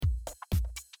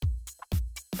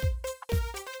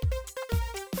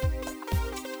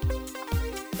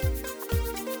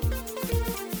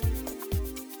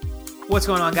What's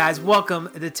going on, guys? Welcome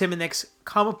to Tim and Nick's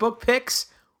Comic Book Picks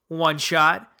One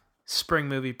Shot Spring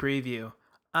Movie Preview.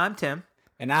 I'm Tim.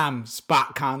 And I'm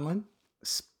Spot Conlon.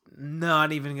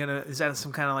 Not even gonna... Is that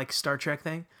some kind of like Star Trek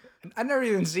thing? I've never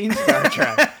even seen Star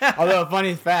Trek. Although,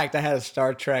 funny fact, I had a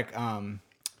Star Trek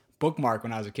bookmark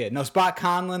when I was a kid. No, Spot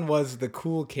Conlon was the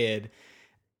cool kid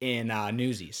in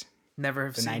Newsies. Never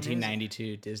have the seen 1992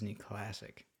 Newsies. Disney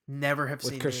classic. Never have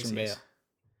seen with Christian Newsies. Bale.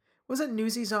 Wasn't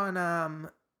Newsies on...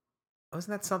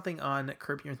 Wasn't that something on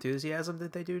Curb Your Enthusiasm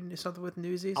that they do something with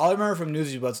Newsies? All I remember from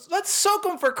Newsies was, let's soak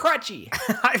him for Crutchy.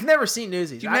 I've never seen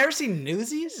Newsies. You've never seen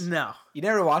Newsies? No. You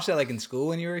never watched that like in school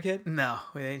when you were a kid? No,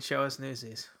 they didn't show us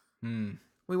Newsies.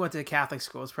 We went to a Catholic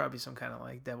school. It's probably some kind of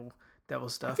like devil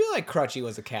stuff. I feel like Crutchy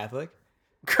was a Catholic.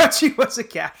 Crutchy was a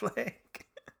Catholic.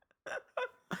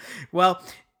 Well,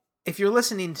 if you're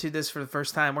listening to this for the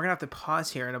first time, we're gonna have to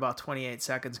pause here in about 28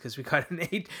 seconds because we got an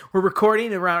 8. We're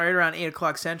recording right around 8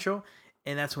 o'clock Central,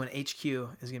 and that's when HQ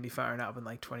is gonna be firing up in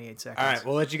like 28 seconds. All right,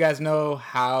 we'll let you guys know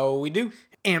how we do.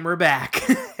 And we're back.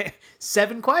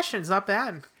 7 questions, not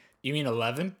bad. You mean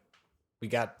 11? We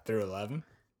got through 11.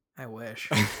 I wish.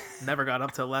 Never got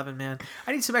up to 11, man.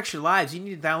 I need some extra lives. You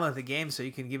need to download the game so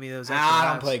you can give me those extra lives.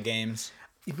 I don't play games.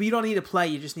 But you don't need to play.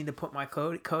 You just need to put my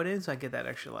code in so I get that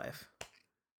extra life.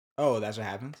 Oh, that's what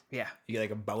happens? Yeah. You get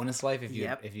like a bonus life if you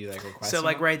like request. So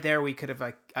like something? right there, we could have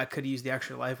I could use the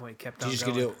extra life when we kept on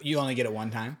going. You only get it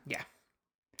one time? Yeah.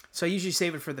 So I usually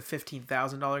save it for the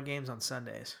 $15,000 games on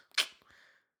Sundays.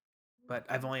 But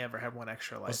I've only ever had one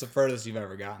extra life. What's the furthest you've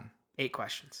ever gotten? 8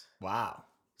 questions. Wow.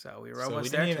 So we were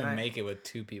almost there. We didn't even tonight. make it with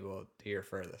 2 people to your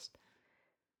furthest.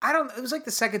 It was like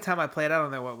the second time I played. I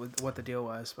don't know what the deal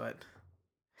was, but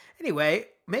anyway,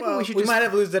 maybe we should. We might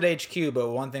have lose at HQ, but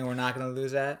one thing we're not going to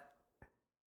lose at.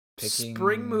 Picking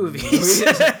spring movies.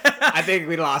 I think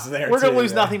we lost there. We're gonna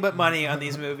lose nothing but money on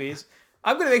these movies.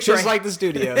 I'm gonna make sure, just like the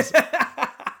studios.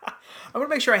 I'm gonna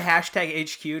make sure I hashtag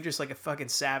HQ just like a fucking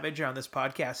savage on this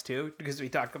podcast too, because we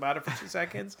talked about it for 2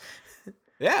 seconds.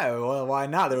 Yeah, well, why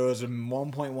not? There was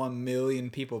 1.1 million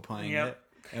people playing it,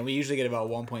 and we usually get about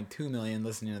 1.2 million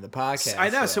listening to the podcast. I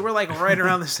know, so we're like right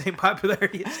around the same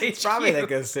popularity as HQ. It's probably like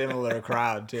a similar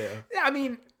crowd too. Yeah, I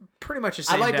mean, pretty much the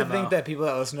same. I like demo. to think that people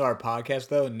that listen to our podcast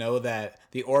though know that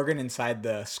the organ inside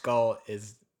the skull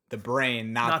is the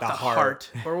brain, not the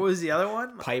heart. Or what was the other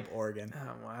one? Pipe organ.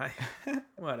 Oh my!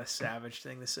 What a savage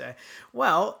thing to say.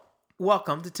 Well,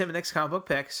 welcome to Tim and Nick's Comic Book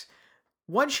Picks.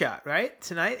 One shot, right?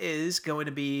 Tonight is going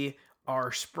to be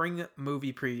our spring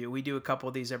movie preview. We do a couple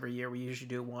of these every year. We usually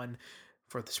do one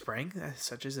for the spring,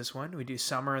 such as this one. We do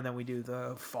summer, and then we do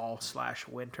the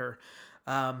fall/winter.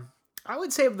 I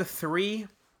would say of the 3,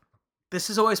 this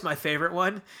is always my favorite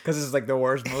one. Because it's like the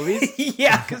worst movies?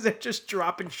 Yeah, because they're just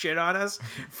dropping shit on us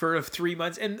for 3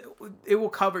 months. And it will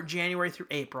cover January through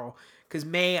April. Because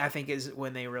May, I think, is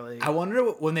when they really... I wonder,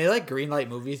 when they like greenlight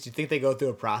movies, do you think they go through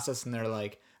a process and they're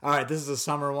like, all right, this is a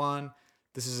summer one,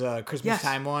 this is a Christmas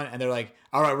time one, and they're like,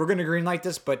 all right, we're going to greenlight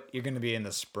this, but you're going to be in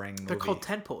the spring movie. They're called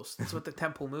tentpoles. That's what the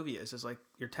tentpole movie is. It's like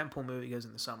your tentpole movie goes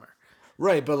in the summer.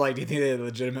 Right, but like, do you think they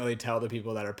legitimately tell the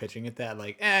people that are pitching it that,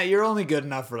 like, you're only good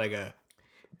enough for like a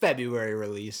February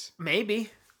release? Maybe.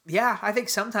 Yeah, I think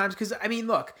sometimes. Because, I mean,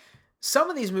 look,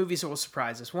 some of these movies will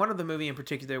surprise us. One of the movie in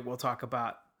particular we'll talk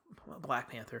about, Black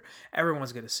Panther,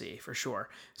 everyone's going to see for sure.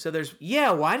 So there's...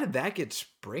 Yeah, why did that get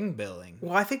spring billing?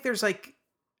 Well, I think there's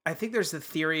the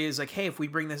theory is like, hey, if we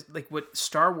bring this, like what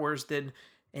Star Wars did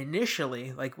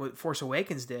initially, like what Force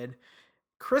Awakens did,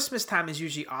 Christmas time is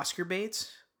usually Oscar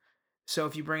baits. So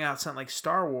if you bring out something like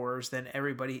Star Wars, then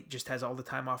everybody just has all the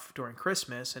time off during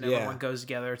Christmas and everyone goes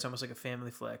together. It's almost like a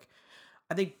family flick.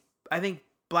 I think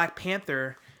Black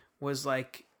Panther was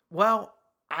like, well,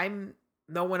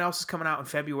 no one else is coming out in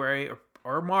February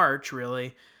or March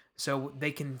really. So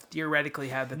they can theoretically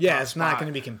have the top it's not spot.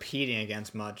 going to be competing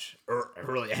against much or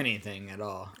really anything at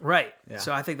all. Right. Yeah.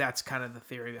 So I think that's kind of the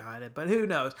theory behind it. But who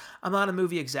knows? I'm not a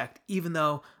movie exec, even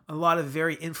though a lot of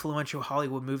very influential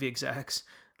Hollywood movie execs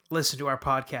listen to our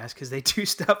podcast because they do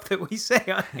stuff that we say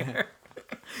on here.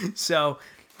 So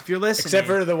if you're listening... Except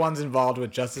for the ones involved with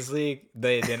Justice League,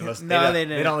 they didn't listen. No, they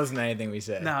didn't. They don't listen to anything we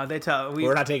say. No,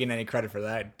 We're not taking any credit for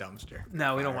that dumpster.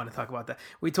 No, we don't want to talk about that.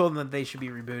 We told them that they should be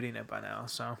rebooting it by now,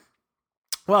 so...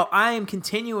 Well, I am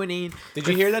continuing... Did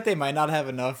you hear that they might not have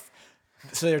enough...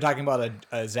 So they're talking about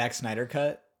a Zack Snyder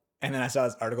cut, and then I saw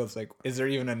this article, it's like, is there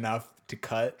even enough to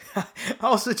cut?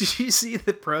 Also, did you see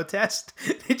the protest?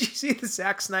 Did you see the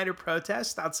Zack Snyder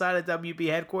protest outside of WB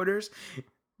headquarters?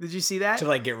 Did you see that? To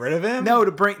like get rid of him? No,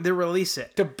 to release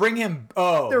it. To bring him...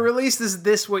 Oh. To release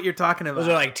this what you're talking about. Those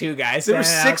are like 2 guys. There were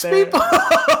 6 people?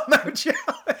 No joke.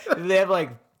 Did they have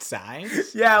like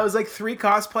signs? Yeah, it was like 3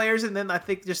 cosplayers, and then I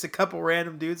think just a couple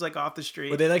random dudes like off the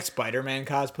street. Were they like Spider-Man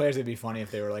cosplayers? It'd be funny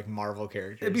if they were like Marvel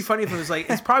characters. It'd be funny if it was like,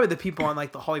 it's probably the people on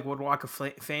like the Hollywood Walk of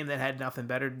Fame that had nothing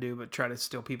better to do but try to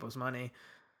steal people's money.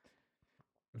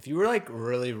 If you were like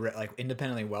really like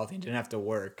independently wealthy and didn't have to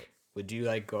work, would you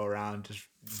like go around just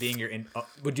being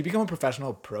would you become a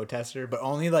professional protester, but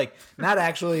only like not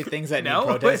actually things that No. need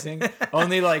protesting,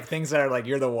 only like things that are like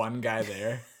you're the one guy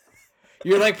there.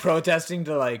 You're like protesting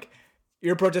to like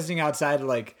you're protesting outside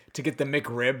like to get the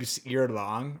McRibs year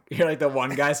long. You're like the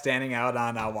one guy standing out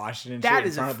on Washington Street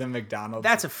in front of the McDonald's.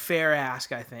 That's a fair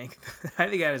ask, I think. I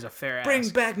think that is a fair ask. Bring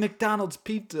back McDonald's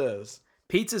pizzas.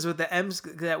 Pizzas with the M's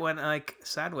that went like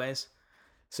sideways.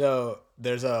 So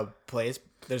there's a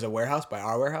warehouse by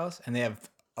our warehouse, and they have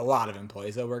a lot of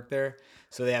employees that work there.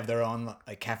 So they have their own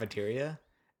like cafeteria,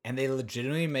 and they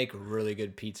legitimately make really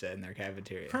good pizza in their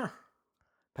cafeteria. Huh.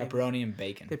 Pepperoni and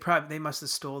bacon. They must have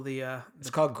stole the It's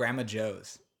called Grandma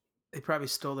Joe's. they probably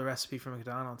stole the recipe from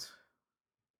McDonald's.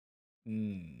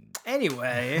 Mm.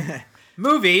 Anyway,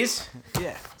 movies.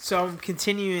 Yeah. So I'm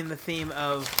continuing the theme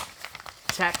of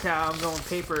tactile. I'm going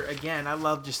paper again. I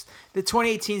love just the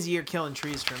 2018 is the year killing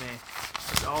trees for me.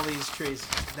 Just all these trees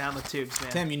down the tubes,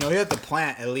 man. Tim, you know you have to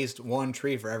plant at least one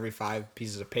tree for every 5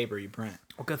 pieces of paper you print.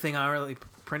 Well, good thing I really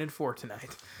printed 4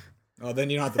 tonight. Well, then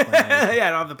you don't have to plant anything. Yeah, I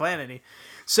don't have to plan any.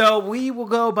 So we will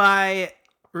go by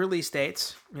release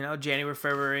dates. You know, January,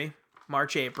 February,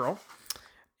 March, April,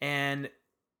 and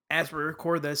as we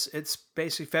record this, it's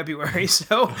basically February.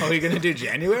 So, Oh, you're gonna do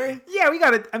January? yeah, we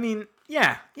got it. I mean,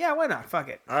 yeah, why not? Fuck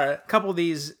it. All right. A couple of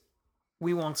these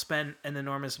we won't spend an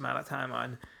enormous amount of time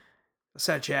on,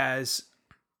 such as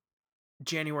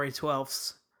January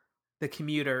 12th, The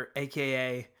Commuter,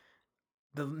 aka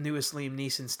the newest Liam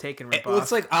Neeson's Taken ripoff.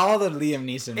 It's like all the Liam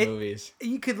Neeson movies.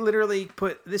 You could literally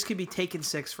put this could be Taken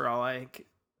 6 for all I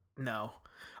know.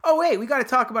 Oh wait, we got to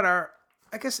talk about our.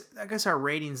 I guess our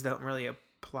ratings don't really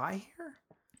apply here.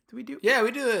 Do we do? Yeah,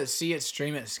 we do the see it,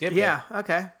 stream it, skip it. Yeah.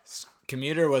 Okay.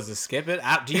 Commuter was the skip it.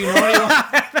 Do you know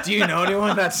anyone? Do you know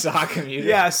anyone that saw Commuter?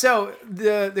 Yeah. So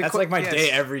that's like my day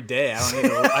every day.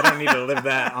 I don't need to live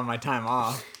that on my time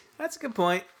off. That's a good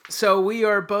point. So we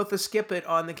are both a skip it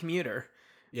on The Commuter.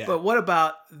 Yeah. But what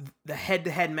about the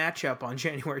head-to-head matchup on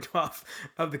January 12th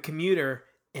of The Commuter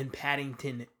and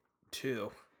Paddington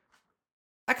 2?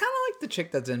 I kind of like the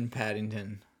chick that's in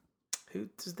Paddington.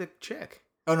 Who's the chick?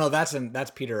 Oh no,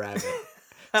 that's Peter Rabbit.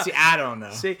 See, I don't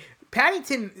know. See,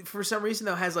 Paddington for some reason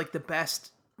though has like the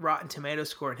best Rotten Tomato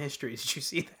score in history. Did you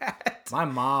see that? My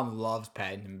mom loves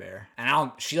Paddington Bear,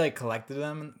 and she like collected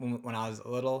them when I was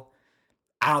little.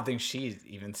 I don't think she's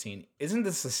even seen. Isn't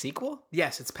this a sequel?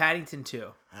 Yes, it's Paddington 2.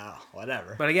 Oh,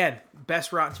 whatever. But again,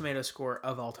 best Rotten Tomato score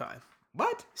of all time.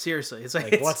 What? Seriously, it's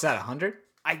like what's that? 100?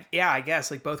 I guess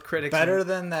like both critics Better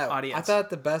than that audience. I thought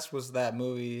the best was that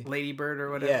movie Lady Bird or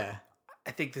whatever. Yeah.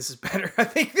 I think this is better. I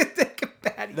think that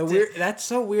Paddington. That's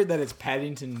so weird that it's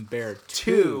Paddington Bear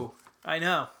 2. I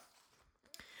know.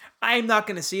 I'm not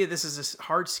going to see it. This is a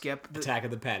hard skip. Attack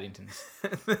of the Paddingtons.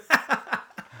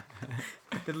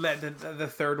 The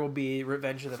third will be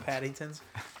Revenge of the Paddingtons.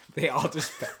 They all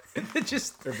just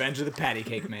Revenge of the Patty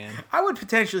Cake Man. I would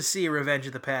potentially see a Revenge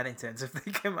of the Paddingtons if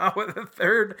they came out with a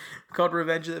third called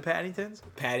Revenge of the Paddingtons.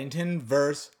 Paddington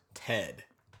vs. Ted.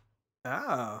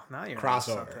 Oh, now you're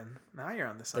crossover. On something. Now you're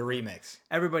on this. The remix.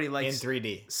 Everybody likes in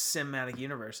 3D. cinematic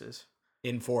universes.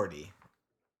 In 4D.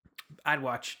 I'd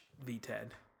watch V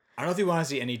Ted. I don't know if you want to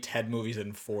see any Ted movies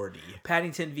in 4D.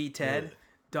 Paddington v Ted. Ugh.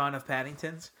 Dawn of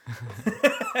Paddingtons.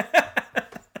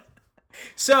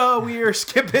 So we are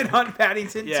skipping on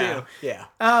Paddington too. Yeah.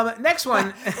 Next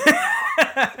one.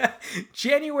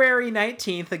 January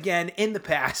 19th, again in the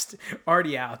past,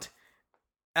 already out.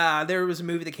 There was a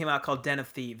movie that came out called Den of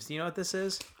Thieves. Do you know what this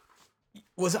is?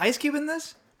 Was Ice Cube in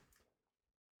this?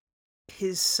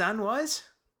 His son was?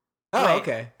 Oh, Wait.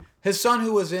 Okay. His son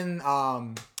who was in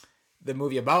the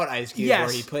movie about Ice Cube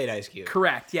where he played Ice Cube.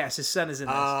 Correct. Yes, his son is in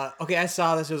this. Okay, I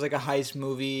saw this. It was like a heist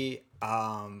movie.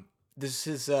 This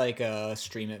is like a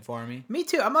stream it for me. Me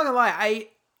too. I'm not gonna lie.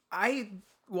 I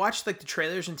watched like the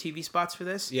trailers and TV spots for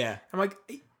this. Yeah. I'm like,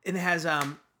 and it has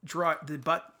Gerard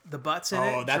the butts in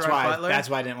it. Oh, that's Gerard why. Butler. That's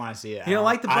why I didn't want to see it. You don't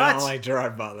like the I butts? don't like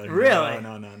Gerard Butler. Really?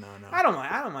 No. I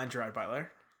don't mind Gerard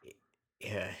Butler.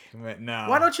 Yeah, but no.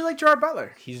 Why don't you like Gerard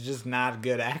Butler? He's just not a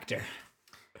good actor.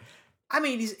 I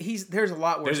mean, he's there's a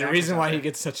lot worse. There's a reason why he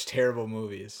gets such terrible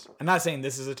movies. I'm not saying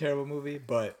this is a terrible movie,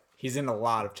 but he's in a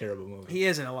lot of terrible movies. He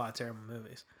is in a lot of terrible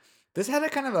movies. This had a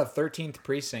kind of a 13th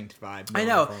Precinct vibe. I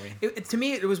know. For me. To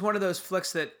me, it was one of those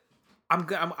flicks that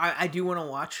I do want to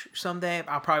watch someday.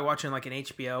 I'll probably watch it on like an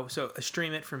HBO. So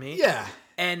stream it for me. Yeah.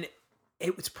 And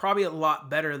it's probably a lot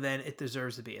better than it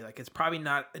deserves to be. Like it's probably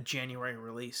not a January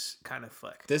release kind of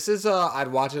flick. This is I'd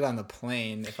watch it on the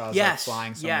plane if I was like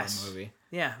flying somewhere in the movie.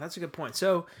 Yeah, that's a good point.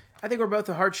 So I think we're both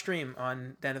a hard stream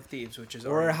on Den of Thieves, which is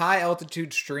or a high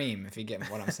altitude stream, if you get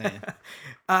what I'm saying.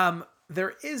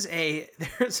 There's a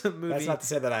movie. That's not to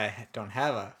say that I don't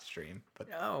have a stream, but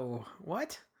oh,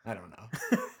 what? I don't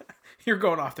know. You're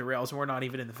going off the rails, and we're not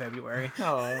even in the February.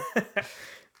 Oh,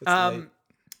 late.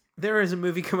 There is a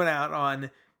movie coming out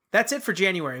on. That's it for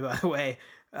January, by the way.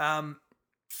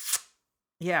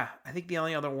 Yeah, I think the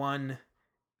only other one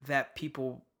that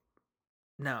people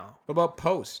know. What about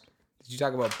Post? Did you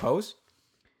talk about Post?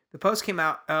 The Post came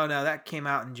out. Oh no, that came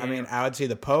out in January. I mean, I would see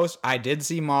the Post. I did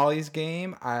see Molly's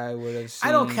Game. I would have seen.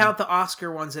 I don't count the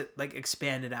Oscar ones that like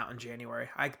expanded out in January.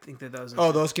 I think that those.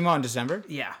 Oh, those came out in December?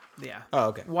 Yeah. Oh,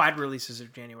 okay. Wide releases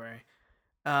of January.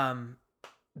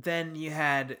 Then you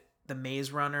had the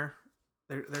Maze Runner.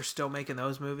 They're still making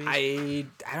those movies. I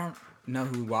don't know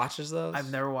who watches those.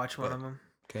 I've never watched one of them.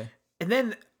 Okay. And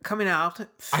then coming out,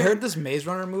 I heard this Maze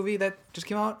Runner movie that just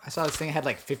came out. I saw this thing had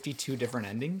like 52 different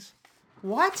endings.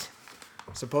 What?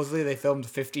 Supposedly they filmed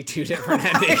 52 different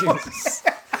endings.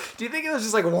 Do you think it was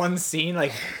just like one scene?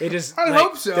 Like they just. I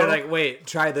hope so. They're like, wait,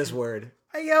 try this word.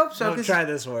 I hope so. No, try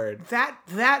this word.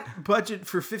 That budget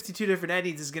for 52 different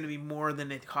endings is going to be more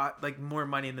than it cost, like more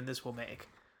money than this will make.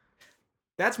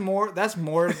 That's more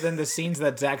than the scenes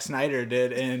that Zack Snyder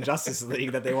did in Justice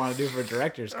League that they want to do for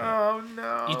director's cut. Oh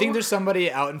no! You think there's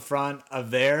somebody out in front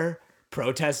of there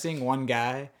protesting one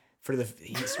guy for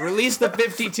he's released the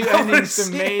 52 endings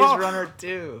to Maze Runner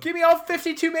 2. Give me all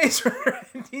 52 Maze Runner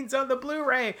endings on the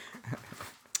Blu-ray.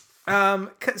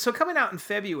 So coming out in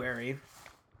February,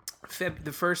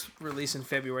 the first release in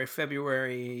February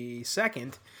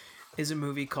 2nd, is a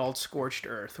movie called Scorched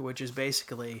Earth, which is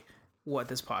basically what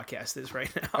this podcast is right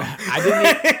now.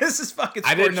 This is fucking.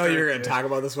 I didn't know you were going to talk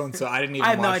about this one, so I didn't even. I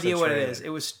have no watch idea the what it trailer. is. It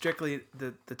was strictly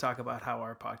the talk about how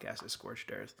our podcast is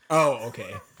Scorched Earth. Oh,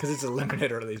 okay, because it's a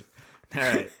limited release. All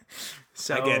right,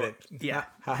 so I get it. Yeah,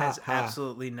 has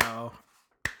absolutely no.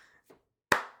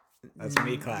 That's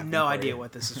me clapping. No idea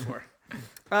what this is for.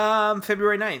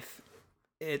 February 9th.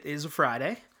 It is a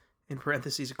Friday. In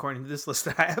parentheses, according to this list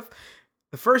that I have.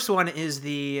 The first one is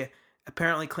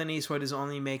apparently Clint Eastwood is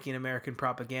only making American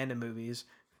propaganda movies.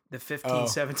 The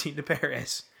 1517 to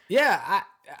Paris. Yeah,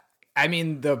 I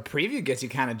mean, the preview gets you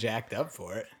kind of jacked up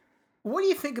for it. What do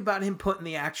you think about him putting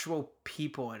the actual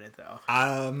people in it, though?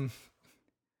 I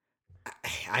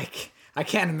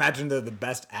can't imagine they're the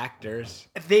best actors.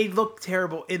 They look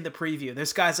terrible in the preview.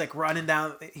 This guy's like running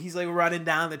down. He's like running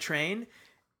down the train,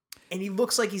 and he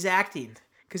looks like he's acting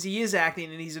because he is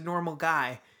acting, and he's a normal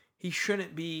guy. He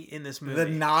shouldn't be in this movie. The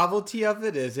novelty of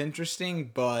it is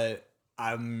interesting, but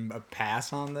I'm a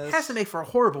pass on this. It has to make for a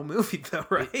horrible movie, though,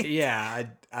 right? Yeah,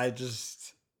 I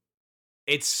just...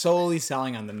 It's solely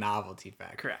selling on the novelty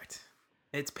factor. Correct.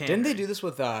 It's pandering. Didn't they do this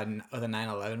with a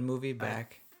 9/11 movie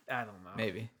back? I don't know.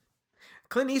 Maybe.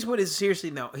 Clint Eastwood is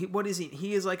seriously, no. What is he?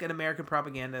 He is like an American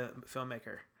propaganda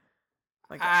filmmaker.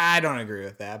 Like I don't agree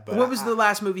with that, but... What was the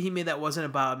last movie he made that wasn't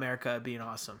about America being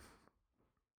awesome?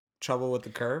 Trouble with the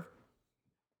Curve?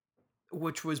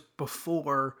 Which was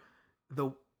before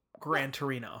the Gran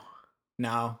Torino.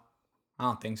 No, I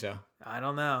don't think so. I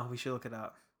don't know. We should look it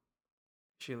up.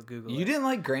 Should Google it. You didn't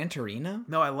like Gran Torino?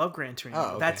 No, I love Gran Torino. Oh,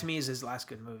 okay. That to me is his last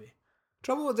good movie.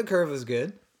 Trouble with the Curve was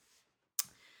good.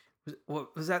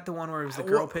 Was that the one where it was the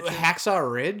girl pitching?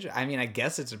 Hacksaw Ridge? I mean, I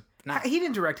guess it's not... He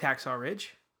didn't direct Hacksaw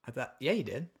Ridge. I thought, yeah, he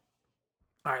did.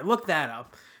 All right, look that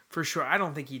up for sure. I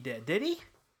don't think he did. Did he?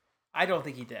 I don't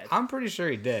think he did. I'm pretty sure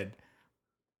he did.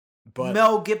 But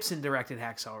Mel Gibson directed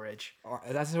Hacksaw Ridge.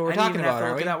 That's what we're talking about,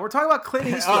 aren't we? We're talking about Clint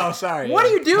Eastwood. Oh, sorry. What are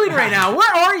you doing right now?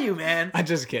 Where are you, man? I'm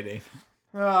just kidding.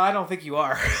 I don't think you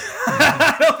are.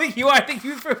 I don't think you are. I think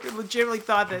you legitimately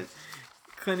thought that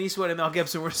Clint Eastwood and Mel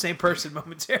Gibson were the same person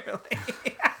momentarily.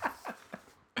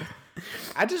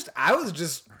 I was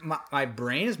just my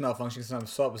brain is malfunctioning, so I'm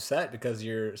so upset because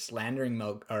you're slandering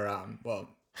Clint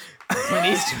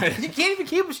Eastwood. You can't even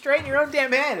keep them straight in your own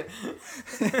damn head.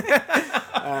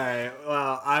 All right.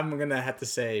 Well, I'm gonna have to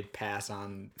say pass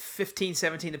on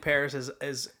 1517 to Paris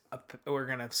we're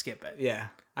gonna skip it. Yeah,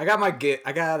 I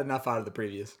got enough out of the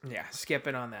previews. Yeah, skip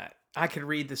it on that. I could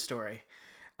read the story.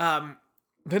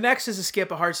 The next is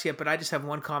a hard skip, but I just have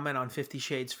one comment on 50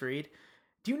 Shades Freed.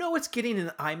 Do you know it's getting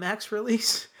an IMAX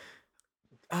release?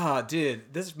 Oh,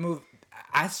 dude, this movie.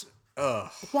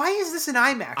 Why is this an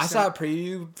IMAX? I saw a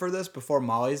preview for this before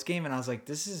Molly's Game, and I was like,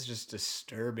 "This is just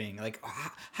disturbing." Like,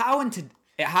 how into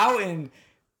How in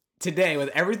today with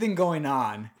everything going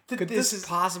on could this this is-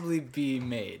 possibly be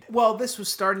made? Well, this was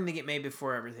starting to get made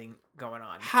before everything going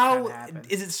on. How kinda happened.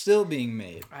 is it still being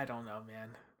made? I don't know,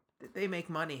 man. They make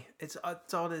money. It's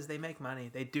all it is. They make money.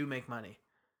 They do make money.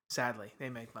 Sadly, they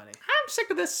make money. I'm sick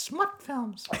of this smut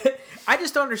films. I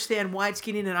just don't understand why it's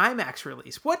getting an IMAX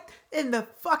release. What in the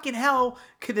fucking hell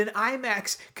could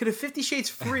a 50 Shades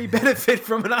Free benefit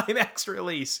from an IMAX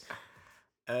release?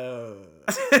 Oh,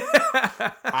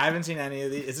 I haven't seen any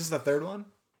of these. Is this the third one?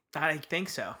 I think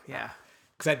so. Yeah.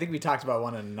 Because I think we talked about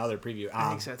one in another preview. I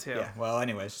think so too. Yeah. Well,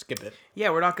 anyways, skip it. Yeah,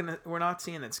 we're not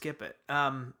seeing it. Skip it.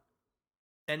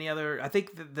 Any other? I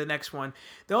think the next one.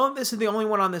 This is the only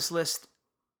one on this list,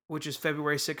 which is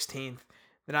February 16th,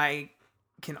 that I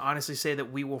can honestly say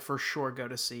that we will for sure go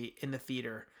to see in the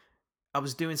theater. I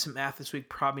was doing some math this week.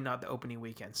 Probably not the opening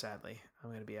weekend. Sadly, I'm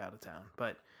going to be out of town.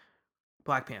 But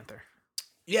Black Panther.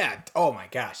 Yeah. Oh my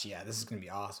gosh. Yeah. This is gonna be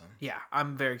awesome. Yeah,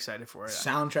 I'm very excited for it.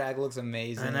 Soundtrack looks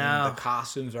amazing. I know. The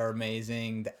costumes are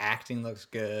amazing. The acting looks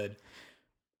good.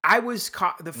 I was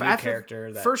caught the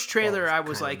character. That first trailer. was I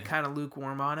was kinda like new. kind of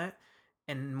lukewarm on it,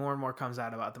 and more comes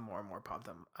out about the more and more pumped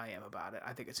I am about it.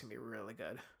 I think it's gonna be really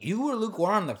good. You were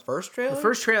lukewarm on the first trailer. The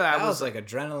first trailer, that I was like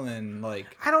adrenaline. Like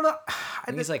I don't know.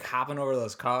 and he's like hopping over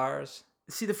those cars.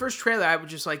 See, the first trailer, I was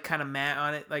just like kind of mad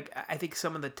on it. Like I think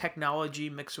some of the technology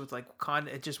mixed with like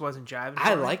it just wasn't jiving. I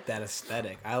for me. like that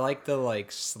aesthetic. I like the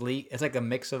like sleek. It's like a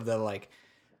mix of the like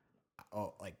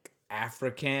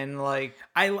African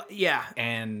yeah.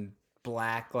 and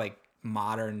black like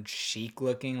modern chic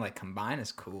looking like combined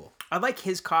is cool. I like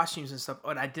his costumes and stuff.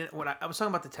 But I was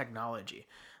talking about the technology,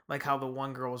 like how the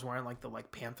one girl was wearing like the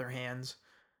panther hands,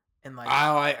 and like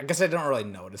I guess I don't really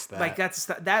notice that. like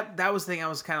that was the thing I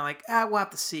was kind of like we'll have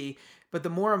to see. But the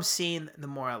more I'm seeing, the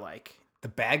more I like. the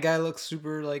bad guy looks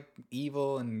super like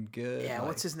evil and good. Yeah, like,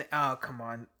 what's his name? Oh, come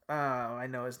on. Oh, I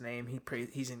know his name. He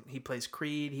plays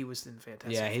Creed. He was in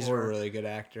Fantastic Yeah, he's Four. a really good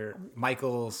actor.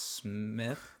 Michael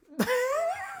Smith.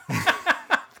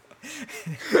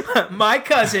 My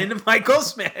cousin, Michael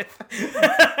Smith.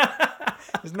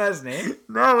 Isn't that his name?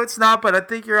 No, it's not, but I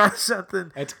think you're on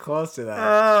something. It's close to that.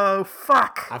 Oh,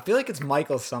 fuck. I feel like it's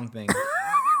Michael something.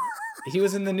 He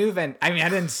was in the new I mean, I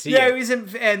didn't see Yeah, it. he was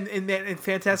in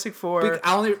Fantastic Four.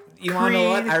 I only you want to know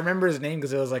what? Creed. I remember his name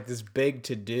because it was like this big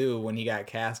to do when he got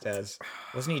cast as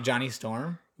wasn't he Johnny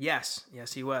Storm? Yes,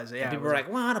 he was. Yeah, People were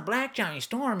like, "Wow, a black Johnny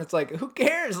Storm." It's like, who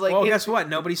cares? Like, well, guess what?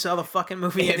 Nobody saw the fucking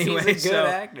movie anyway. He's a good so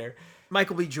actor.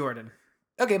 Michael B. Jordan.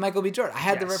 Okay, Michael B. Jordan. I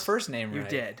had the Yes, first name right. You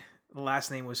did. The last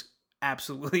name was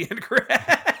absolutely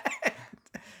incorrect.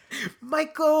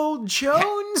 Michael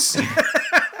Jones.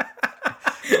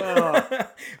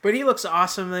 But he looks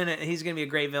awesome in it. He's gonna be a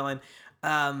great villain.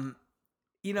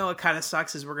 You know what kind of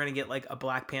sucks is we're gonna get like a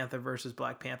Black Panther versus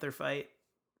Black Panther fight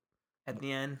at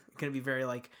the end. It's gonna be very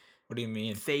like What do you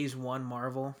mean? Phase 1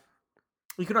 Marvel.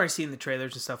 You can already see in the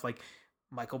trailers and stuff like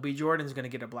Michael B. Jordan's gonna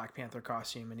get a Black Panther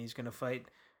costume and he's gonna fight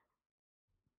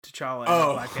T'Challa. in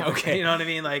a Black Panther. Okay. You know what I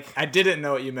mean? Like, I didn't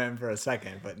know what you meant for a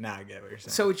second, but now I get what you're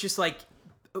saying. so it's just like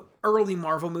early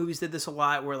Marvel movies did this a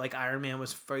lot, where like Iron Man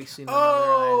was facing another Iron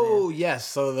oh Man. yes,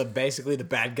 so basically the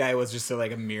bad guy was just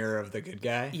like a mirror of the good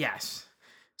guy. Yes.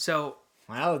 So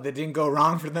Well, they didn't go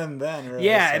wrong for them then. Really,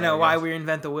 yeah, so I know why guess. we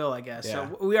reinvent the wheel, I guess. Yeah.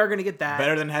 So we are gonna get that.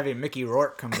 Better than having Mickey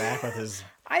Rourke come back with his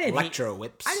I didn't electro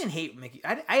whips. I didn't hate Mickey.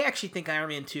 I actually think Iron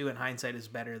Man 2 in hindsight is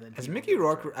better than. Has people Mickey give it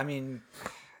Rourke? credit. I mean,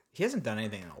 he hasn't done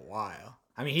anything in a while.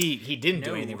 I mean, he didn't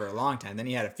do No. anything for a long time. Then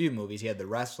he had a few movies. He had The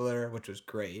Wrestler, which was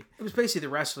great, It was basically The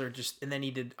Wrestler, and then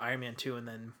he did Iron Man 2, and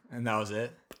then and that was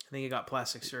it. I think he got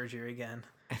plastic surgery again.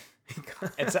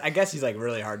 I guess he's like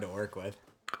really hard to work with.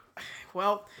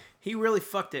 Well, he really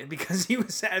fucked it because he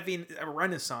was having a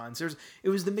renaissance. It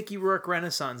was the Mickey Rourke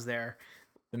renaissance there.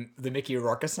 The Mickey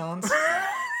Rourke-a-sons?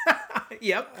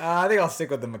 Yep. I think I'll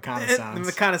stick with the McConaughey.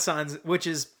 The renaissance, which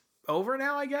is over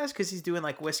now, I guess, because he's doing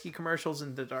like whiskey commercials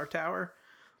in the Dark Tower.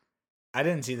 I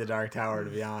didn't see The Dark Tower, to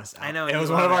be honest. I know, It you was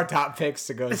one love of our it. top picks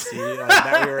to go see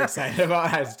that we were excited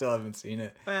about. I still haven't seen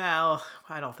it. Well,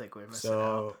 I don't think we're missing out.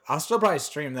 So I'll still probably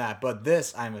stream that, but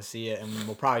this I'm gonna see it, and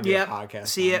we'll probably do a podcast.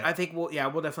 See on it. I think we'll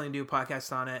definitely do a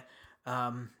podcast on it.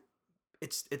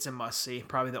 It's a must see.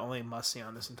 Probably the only must see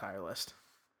on this entire list.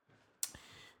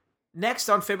 Next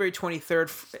on February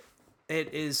 23rd,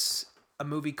 it is a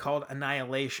movie called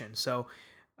Annihilation. So,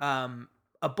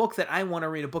 a book that I want to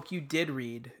read, a book you did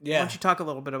read. Yeah. Why don't you talk a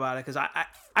little bit about it? Because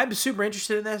I'm super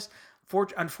interested in this.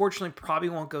 Unfortunately, probably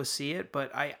won't go see it,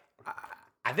 but I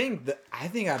think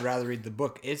I'd rather read the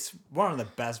book. It's one of the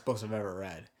best books I've ever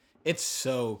read. It's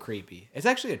so creepy. It's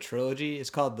actually a trilogy. It's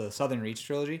called the Southern Reach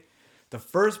trilogy. The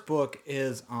first book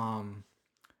is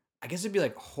I guess it'd be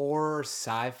like horror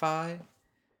sci-fi,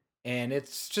 and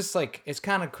it's just like it's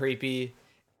kind of creepy.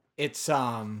 It's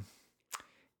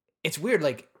weird.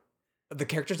 Like the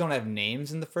characters don't have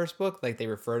names in the first book. Like they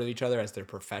refer to each other as their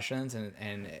professions,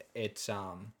 and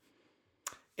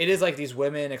it is like these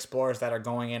women explorers that are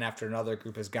going in after another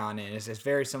group has gone in. It's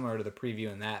very similar to the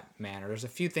preview in that manner. There's a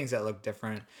few things that look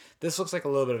different. This looks like a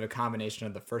little bit of a combination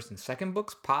of the first and second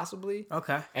books, possibly.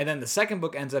 Okay. And then the second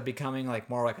book ends up becoming like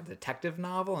more like a detective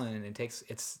novel, and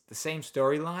it's the same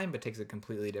storyline but takes a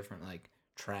completely different like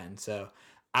trend. So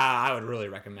I would really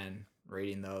recommend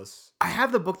reading those. I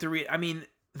have the book to read. I mean,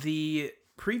 the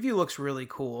preview looks really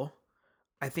cool.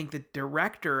 I think the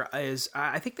director is.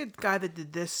 I think the guy that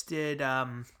did this did.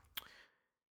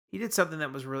 He did something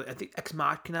that was really. I think Ex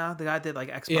Machina. The guy that did like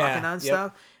Ex Machina and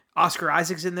stuff. Oscar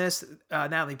Isaac's in this.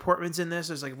 Natalie Portman's in this.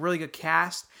 There's like really good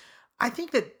cast. I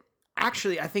think that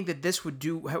this would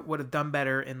have done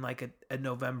better in like a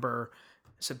November,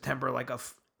 September, like a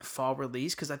fall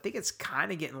release, because I think it's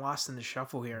kind of getting lost in the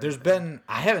shuffle here.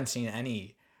 I haven't seen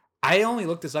any. I only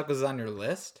looked this up because it's on your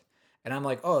list. And I'm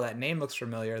like, oh, that name looks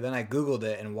familiar. Then I Googled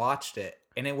it and watched it.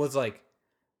 And it was like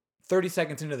 30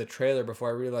 seconds into the trailer before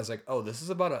I realized, like, oh, this is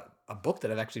about a book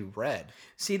that I've actually read.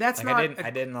 See, that's like, not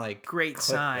I didn't like great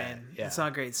sign. Yeah. It's not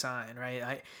a great sign,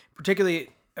 right?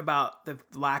 Particularly about the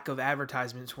lack of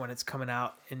advertisements when it's coming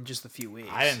out in just a few weeks.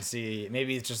 I didn't see.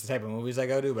 Maybe it's just the type of movies I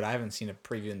go to, but I haven't seen a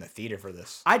preview in the theater for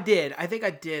this. I did. I think I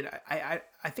did. I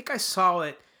think I saw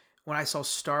it when I saw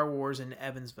Star Wars in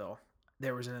Evansville.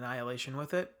 There was an Annihilation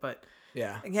with it, but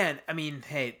yeah. Again, I mean,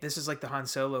 hey, this is like the Han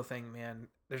Solo thing, man.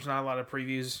 There's not a lot of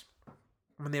previews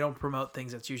when they don't promote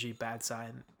things. That's usually a bad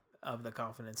sign of the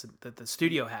confidence that the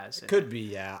studio has. It could be,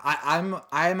 yeah.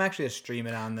 I'm actually a stream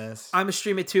it on this. I'm a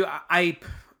stream it too. I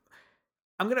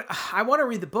want to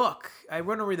read the book.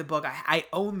 I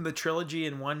own the trilogy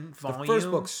in one volume. The first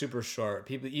book's super short.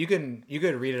 You could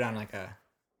read it on like a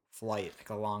flight, like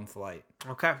a long flight.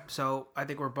 Okay, so I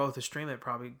think we're both a stream it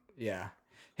probably. Yeah.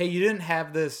 Hey, you didn't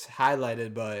have this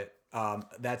highlighted, but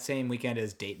that same weekend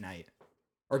is date night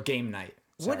or game night.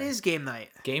 Sorry. What is game night?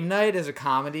 Game night is a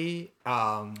comedy.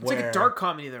 It's like a dark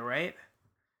comedy, though, right?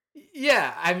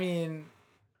 Yeah, I mean,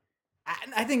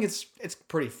 I think it's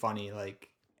pretty funny. Like,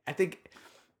 I think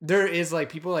there is like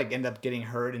people like end up getting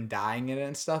hurt and dying in it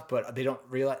and stuff, but they don't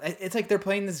realize. It's like they're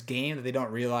playing this game that they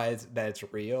don't realize that it's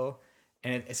real,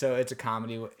 and so it's a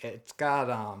comedy. It's got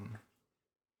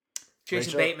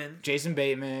Jason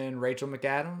Bateman, Rachel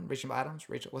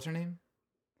McAdams. What's her name?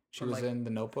 She was in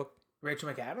The Notebook. Rachel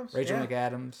McAdams.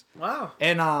 McAdams. Wow.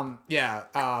 And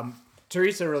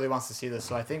Teresa really wants to see this,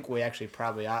 so I think I'll actually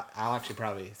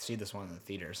probably see this one in the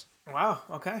theaters. Wow.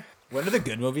 Okay. When do the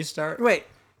good movies start? Wait,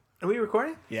 are we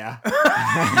recording? Yeah.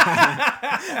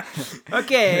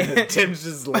 Okay. Tim's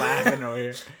just laughing over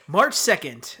here. March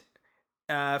 2nd,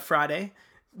 Friday.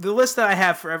 The list that I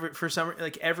have for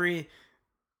every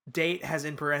date has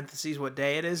in parentheses what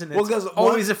day it is, and it's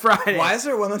always a Friday. Why is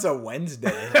there one that's a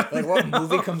Wednesday? Like, what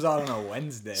movie comes out on a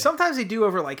Wednesday? Sometimes they do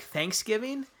over like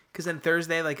Thanksgiving, because then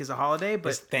Thursday like is a holiday. But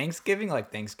is Thanksgiving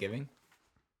like Thanksgiving?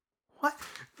 What?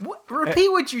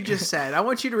 Repeat what you just said. I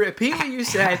want you to repeat what you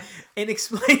said and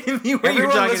explain to me what Everyone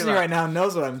you're talking listening about right now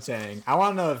knows what I'm saying. I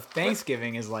want to know if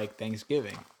Thanksgiving is like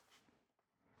Thanksgiving.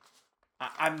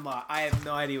 I have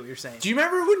no idea what you're saying. Do you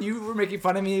remember when you were making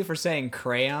fun of me for saying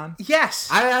crayon? Yes.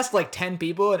 I asked like 10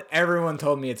 people and everyone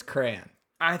told me it's crayon.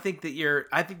 I think that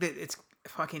it's a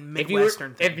fucking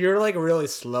Midwestern thing. If you're like really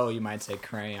slow, you might say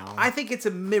crayon. I think it's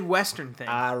a Midwestern thing.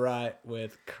 I write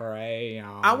with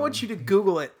crayon. I want you to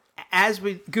Google it as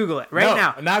we Google it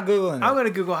now. I'm not Googling it. I'm going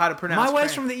to Google how to pronounce My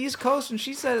wife's crayon. from the East Coast and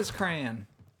she said it's crayon.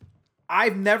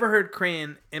 I've never heard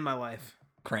crayon in my life.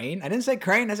 Crane? I didn't say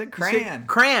crane. I said crayon.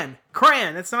 Crayon.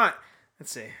 That's not.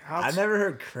 Let's see. I've never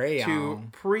heard crayon. To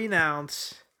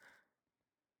pronounce.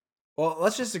 Well,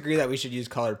 let's just agree that we should use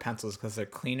colored pencils because they're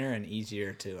cleaner and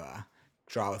easier to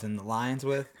draw within the lines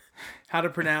with. How to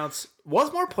pronounce.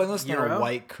 What's more pointless than a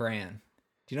white crayon?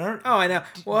 Do you know? Oh, I know.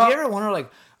 Well, do you ever wonder,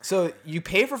 like, so you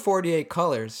pay for 48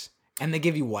 colors and they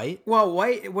give you white? Well,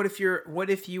 white. What if you're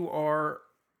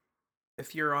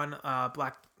on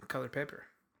black colored paper?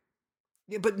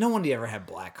 Yeah, but no one ever had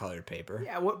black colored paper.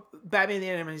 Yeah, what Batman the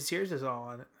Animated Series is all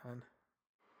on.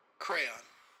 Crayon.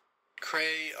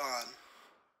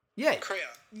 Yeah. Crayon.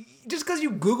 Just because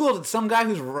you Googled some guy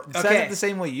who's says it the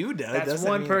same way you do. That's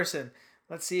one person.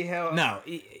 Let's see how. No,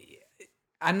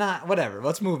 I'm not. Whatever.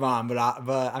 Let's move on. But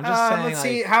I'm just saying. Let's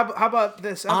see. How about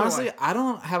this? Honestly, one? I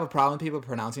don't have a problem with people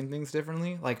pronouncing things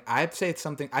differently. Like I say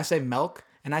milk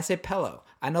and I say pillow.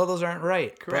 I know those aren't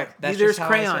right. Correct. That's Neither just is how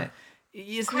crayon. I say it.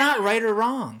 It's not right or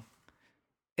wrong.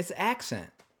 It's accent.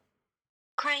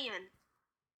 Crayon.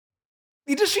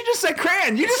 She just said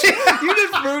crayon. You just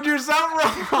proved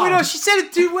yourself wrong. Wait, no, she said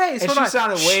it 2 ways. And Hold she on.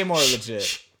 sounded way more Shh, legit.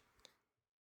 shh.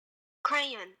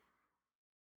 Crayon.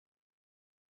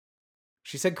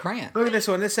 She said crayon. Look at this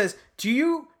one. This says, "Do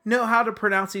you know how to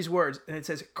pronounce these words?" And it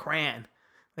says crayon,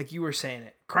 like you were saying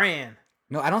it. Crayon.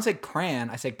 No, I don't say crayon.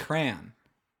 I say crayon.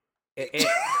 You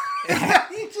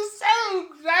just said it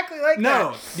exactly like that.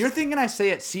 No, you're thinking I say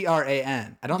it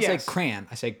CRAN. I don't Yes. say crayon.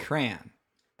 I say crayon.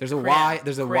 There's a Crayon. Y.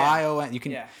 There's a Crayon. YON. You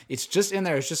can. Yeah. It's just in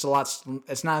there. It's just a lot.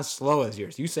 It's not as slow as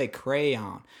yours. You say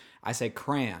crayon. I say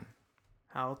crayon.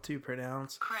 How to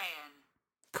pronounce?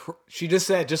 Crayon. She just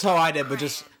said just how I did, but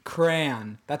just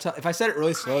crayon. That's how. If I said it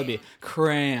really slow, it'd be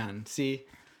crayon. See.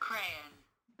 Crayon.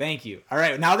 Thank you. All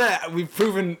right. Now that we've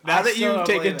proven, now I that still you've don't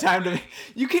taken believe it. time to,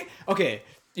 you can't. Okay.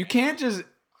 You can't just.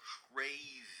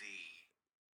 Crazy.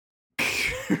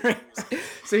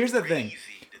 So here's the thing. Crazy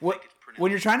to What think it's pronounced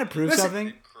when you're trying to prove Listen. something,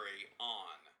 Crayon.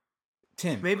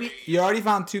 Tim. Maybe. You already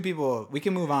found 2 people. We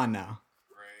can move on now.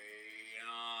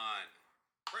 Crayon.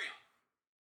 Crayon.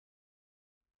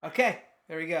 Okay,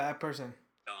 there we go. That person.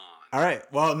 Dawn. All right.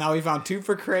 Well, now we found 2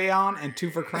 for crayon and 2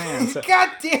 for crayon. So, God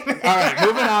damn it! all right.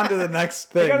 Moving on to the next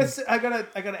I thing.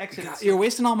 gotta exit. God, you're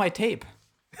wasting all my tape.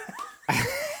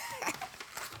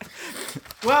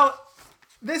 Well,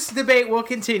 this debate will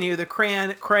continue. The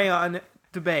crayon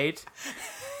debate.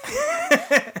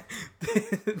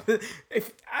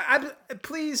 If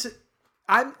please,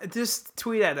 I'm just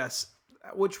tweet at us.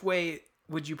 Which way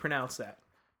would you pronounce that?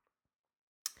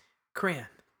 Crayon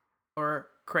or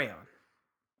crayon?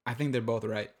 I think they're both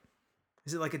right.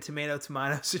 Is it like a tomato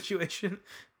situation?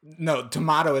 No,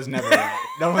 tomato is never right.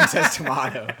 No one says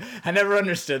tomato. I never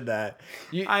understood that.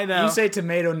 I know. You say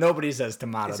tomato, nobody says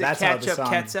tomato. Is it That's how the ketchup,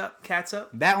 song. catsup?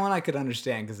 That one I could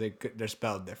understand because they're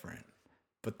spelled different.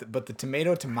 But the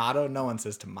tomato, no one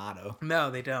says tomato.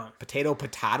 No, they don't. Potato,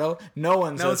 no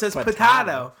one No one says says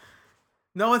potato.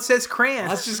 No one says crayon.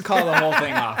 Let's just call the whole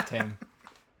thing off, Tim.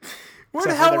 Where Except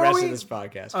the hell for the are rest we? of this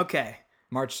podcast. Okay,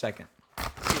 March 2nd.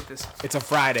 get this It's a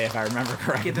Friday, if I remember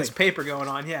correctly. get this paper going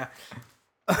on. Yeah.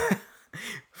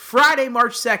 Friday,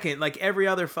 March 2nd, like every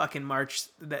other fucking March,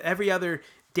 every other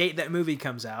date that movie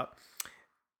comes out.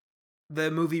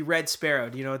 The movie Red Sparrow.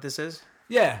 Do you know what this is?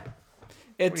 Yeah.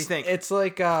 It's, do you think? It's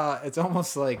like, it's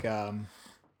almost like,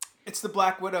 It's the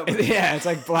Black Widow movie. yeah, it's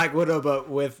like Black Widow, but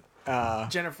with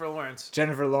Jennifer Lawrence.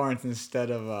 Jennifer Lawrence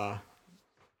instead of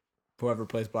whoever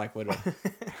plays Black Widow.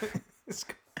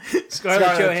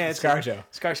 Scarlett Johansson. ScarJo.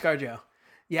 ScarJo.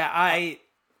 Yeah,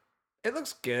 It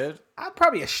looks good. I'd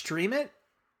probably stream it.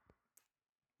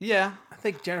 Yeah. I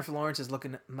think Jennifer Lawrence is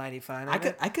looking mighty fine. I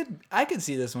could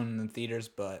see this one in the theaters,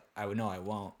 but I would know I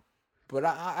won't. But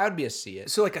I would be a see it.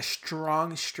 So like a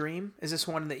strong stream? Is this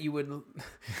one that you would?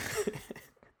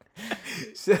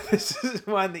 So this is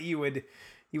one that you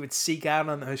would seek out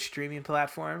on those streaming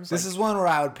platforms. This is one where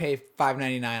I would pay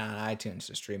 $5.99 on iTunes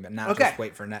to stream it, not Okay. just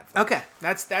wait for Netflix. Okay,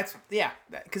 that's yeah,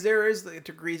 because there is the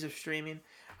degrees of streaming.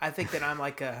 I think that I'm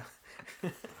like a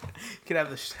could have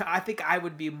the. I think I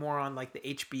would be more on like the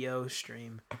HBO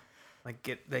stream, like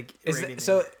get like. Is rated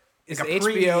so in- is like the a HBO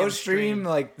premium stream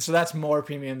like so that's more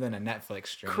premium than a Netflix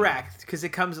stream? correct because it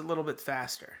comes a little bit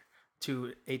faster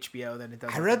to HBO than it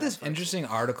does. I on read this Netflix. interesting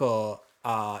article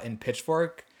in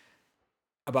Pitchfork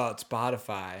about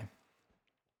Spotify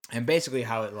and basically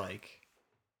how it like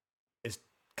is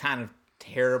kind of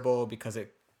terrible because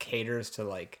it caters to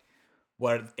like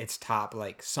what its top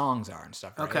like songs are and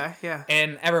stuff. Right? Okay, yeah.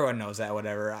 And everyone knows that.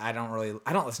 Whatever. I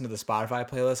don't listen to the Spotify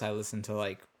playlist. I listen to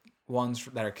like ones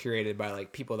that are curated by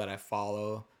like people that I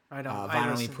follow. I don't. I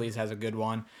Vinyl listen- Please has a good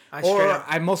one. I straight up-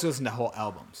 I mostly listen to whole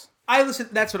albums. I listen.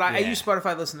 That's what I Yeah. use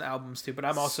Spotify to listen to albums too. But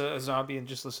I'm also a zombie and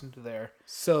just listen to their.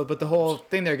 So, but the whole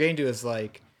thing they're getting to is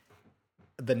like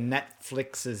the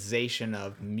Netflixization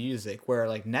of music, where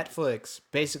like Netflix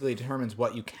basically determines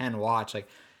what you can watch. Like,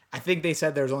 I think they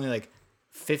said there's only like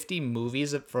 50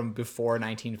 movies from before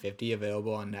 1950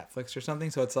 available on Netflix or something.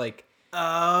 So it's like, Oh,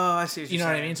 I see. What you know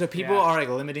what I mean? So people are like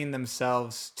limiting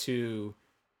themselves to.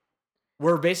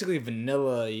 We're basically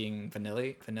vanilla.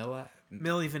 Milli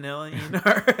Vanilli. You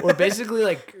know? We're basically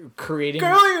like creating.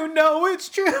 Girl, you know it's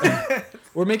true.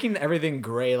 We're making everything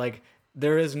gray. Like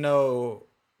there is no.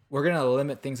 We're gonna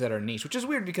limit things that are niche, which is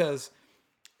weird because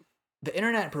the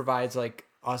internet provides like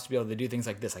us to be able to do things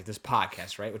like this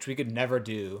podcast, right? Which we could never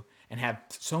do, and have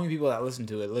so many people that listen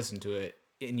to it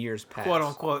in years past. Quote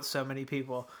unquote, so many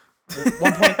people.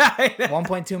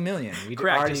 1.2 million. We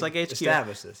Correct, already just like HQ.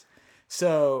 established this.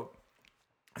 So,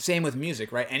 same with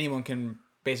music, right? Anyone can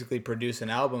basically produce an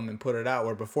album and put it out,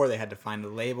 where before they had to find a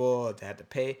label, they had to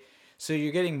pay. So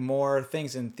you're getting more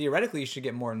things, and theoretically you should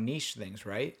get more niche things,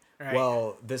 right? Right.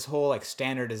 Well, this whole like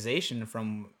standardization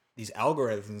from these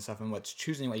algorithms and stuff and what's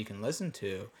choosing what you can listen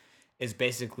to is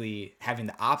basically having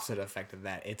the opposite effect of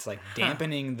that. It's like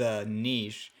dampening the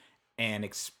niche and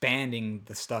expanding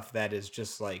the stuff that is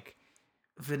just like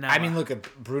Vanilla. I mean, look at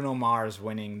Bruno Mars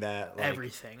winning that like,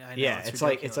 everything. I know, yeah, it's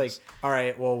like ridiculous. all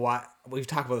right, well, why we've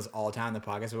talked about this all the time in the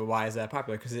podcast, but why is that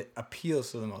popular? Because it appeals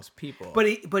to the most people.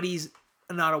 But he's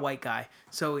not a white guy,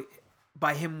 so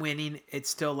by him winning, it's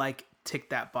still like tick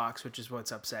that box, which is what's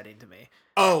upsetting to me.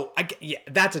 oh, yeah,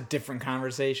 that's a different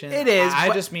conversation. It is, I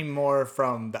but- just mean more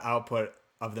from the output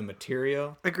of the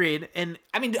material. Agreed. And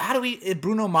I mean, how do we? Is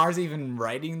Bruno Mars even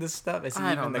writing this stuff? Is he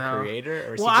I even don't the know. creator?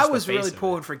 Or is well, he just I the was face really of it?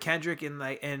 pulling for Kendrick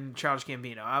and Childish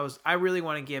Gambino. I really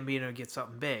wanted Gambino to get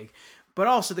something big, but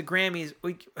also the Grammys.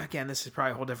 Again, this is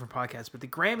probably a whole different podcast, but the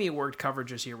Grammy Award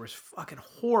coverage this year was fucking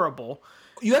horrible.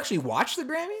 You actually watched the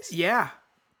Grammys? Yeah,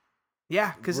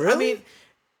 because I Really? mean,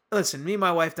 listen, me and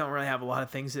my wife don't really have a lot of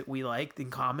things that we like in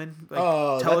common, like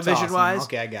Oh, that's television awesome. wise.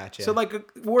 Okay, I got you. So like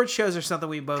award shows are something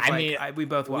we both I like. mean, We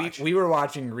both watch. we were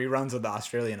watching reruns of the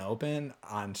Australian Open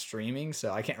on streaming,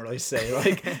 so I can't really say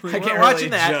like We I weren't can't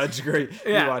watching really that. judge great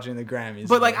Yeah. watching the Grammys.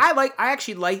 But like I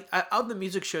actually like of the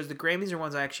music shows. The Grammys are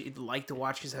ones I actually like to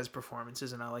watch because it has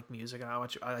performances, and I like music, and I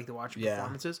like to watch Yeah.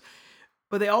 performances.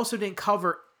 But they also didn't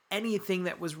cover anything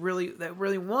that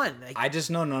really won. Like, I just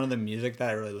know none of the music that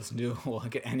I really listen to will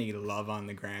get any love on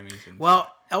the Grammys. And well,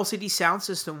 LCD Sound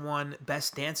System won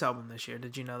Best Dance Album this year.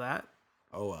 Did you know that?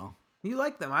 oh well, You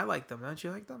like them? I like them. Don't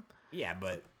you like them? yeah,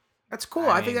 but That's cool.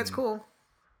 I I think that's mean, cool.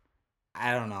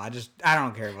 I don't know. I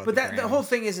don't care about. But the that the Grammys. whole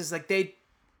thing is like they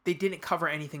didn't cover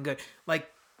anything good.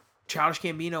 Like Childish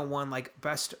Gambino won like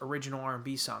Best Original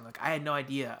R&B Song. Like I had no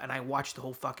idea, and I watched the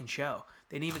whole fucking show.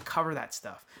 They didn't even cover that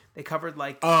stuff. They covered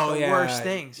like oh the yeah, worst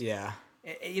things. Yeah.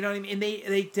 You know what I mean? And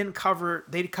they didn't cover.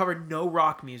 They covered no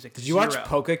rock music. Did you watch Zero.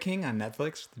 Polka King on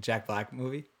Netflix, the Jack Black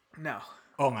movie? No.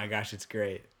 Oh my gosh, it's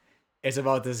great. It's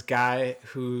about this guy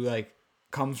who like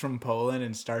comes from Poland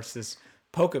and starts this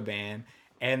polka band,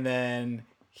 and then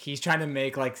he's trying to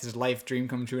make like his life dream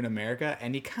come true in America,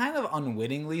 and he kind of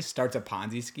unwittingly starts a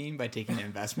Ponzi scheme by taking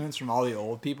investments from all the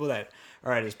old people that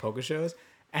are at his polka shows,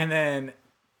 and then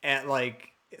at like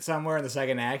somewhere in the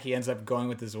second act, he ends up going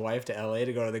with his wife to LA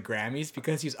to go to the Grammys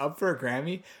because he's up for a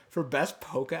Grammy for Best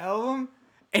Polka Album,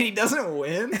 and he doesn't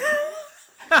win.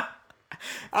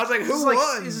 I was like, who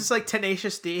won? Is this like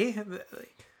Tenacious D?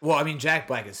 Well, I mean, Jack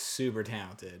Black is super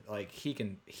talented. Like he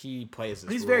plays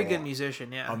this. He's a very role good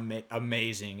musician. Yeah.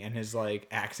 amazing, and his like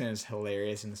accent is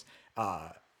hilarious. And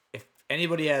if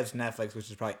anybody has Netflix, which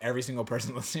is probably every single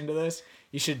person listening to this,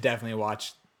 you should definitely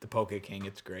watch The Polka King.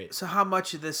 It's great. So how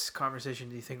much of this conversation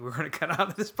do you think we're going to cut out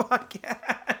of this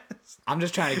podcast? I'm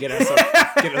just trying to get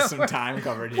us some time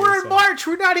covered here. We're in so. March.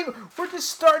 We're just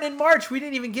starting in March. We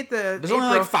didn't even get the There's April.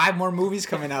 only like 5 more movies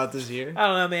coming out this year. I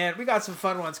don't know, man. We got some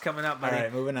fun ones coming up, All buddy.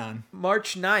 right, moving on.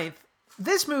 March 9th.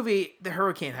 This movie, The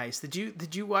Hurricane Heist.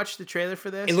 Did you watch the trailer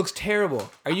for this? It looks terrible.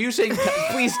 Are you saying,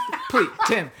 please,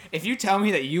 Tim, if you tell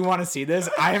me that you want to see this,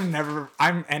 I'm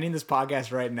ending this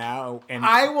podcast right now. And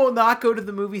I will not go to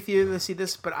the movie theater to see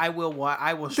this, but I will.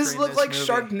 I will. this stream looks like movie.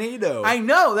 Sharknado. I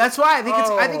know. That's why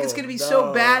I think it's going to be so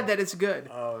no. bad that it's good.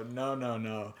 Oh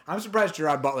no! I'm surprised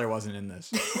Gerard Butler wasn't in this.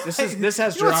 This has You know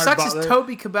what Gerard sucks Butler is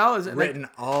Toby Cabell is like, written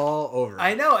all over.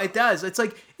 I know it does. It's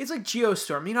like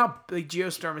Geostorm. You know how like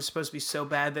Geostorm is supposed to be so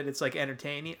bad that it's like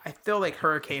entertaining. I feel like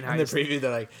Hurricane In the Heist. preview,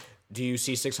 they're like, "Do you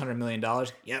see $600 million?"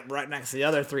 Yep, right next to the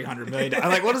other $300 million. I'm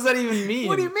like, what does that even mean?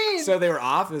 What do you mean? So they were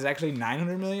off. It was actually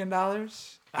 $900 million.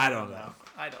 I don't know.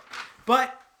 I don't.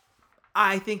 But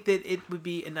I think that it would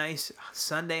be a nice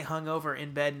Sunday hungover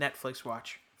in bed Netflix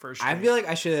watch for sure. I feel like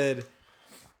I should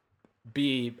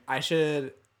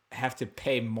have to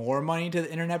pay more money to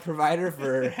the internet provider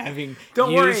for having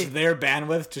Don't used worry. their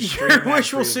bandwidth to stream your that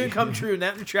wish will preview. soon come true.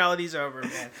 Net neutrality's over,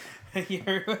 man.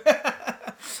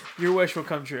 Your wish will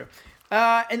come true.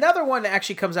 Another one that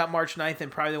actually comes out March 9th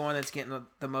and probably the one that's getting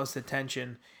the most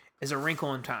attention is A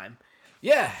Wrinkle in Time.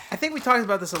 Yeah. I think we talked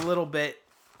about this a little bit.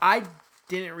 I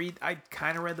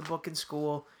kind of read the book in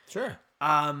school. Sure.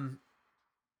 I'm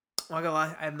not gonna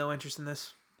lie, I have no interest in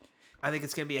this. I think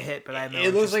it's gonna be a hit, but I have no It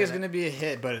interest looks like in it's going to be a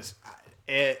hit, but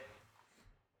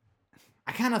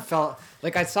I kind of felt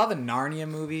like I saw the Narnia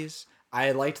movies.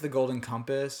 I liked the Golden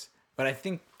Compass, but I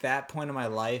think that point in my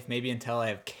life, maybe until I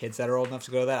have kids that are old enough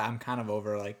to go to that, I'm kind of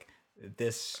over like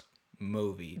this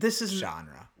movie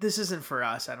genre. This isn't for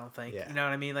us, I don't think. Yeah. You know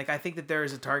what I mean? Like, I think that there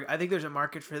is a target. I think there's a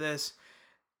market for this.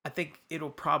 I think it'll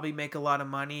probably make a lot of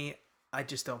money. I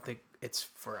just don't think it's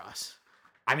for us.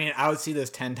 I mean, I would see this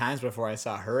 10 times before I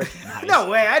saw Hurricane Heist. No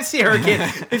way, I'd see Hurricane.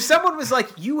 If someone was like,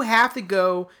 you have to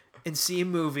go and see a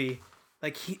movie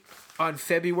like on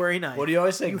February 9th. What do you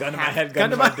always say? Gun to my head, gun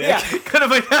to my dick. Yeah, gun to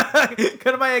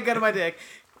my head, gun to my dick.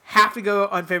 Have to go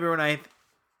on February 9th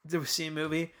to see a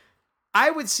movie. I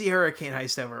would see Hurricane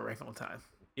Heist over a Wrinkle in Time.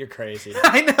 You're crazy.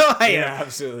 I know I You're am.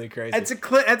 absolutely crazy.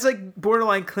 That's like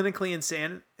borderline clinically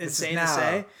insane to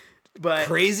say. But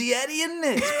Crazy Eddie and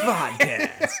Nick's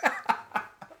podcast.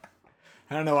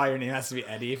 I don't know why your name has to be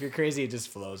Eddie. If you're crazy, it just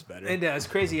flows better. it does.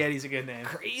 Crazy Eddie's a good name.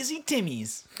 Crazy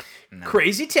Timmy's. No.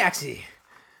 Crazy Taxi.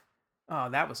 Oh,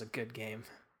 that was a good game.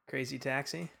 Crazy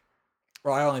Taxi.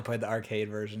 Well, I only played the arcade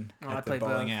version I at the played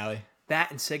bowling both. alley.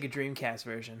 That and Sega Dreamcast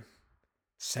version.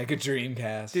 Sega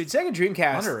Dreamcast. Dude, Sega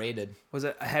Dreamcast Underrated. was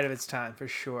ahead of its time for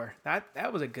sure. That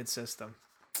was a good system.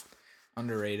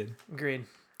 Underrated. Agreed.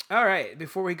 All right,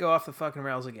 before we go off the fucking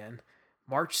rails again,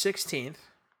 March 16th,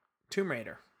 Tomb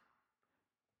Raider.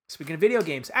 Speaking of video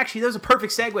games, actually, that was a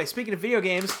perfect segue. Speaking of video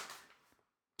games,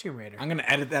 Tomb Raider. I'm going to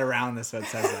edit that around this so it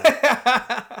says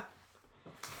that.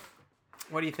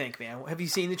 What do you think, man? Have you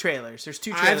seen the trailers? There's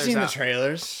 2 trailers I've seen out. the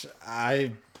trailers.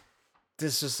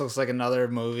 This just looks like another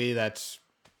movie that's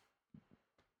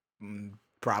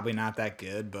probably not that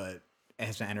good, but it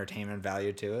has an entertainment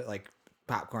value to it, like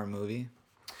popcorn movie.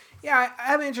 Yeah,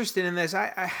 I'm interested in this.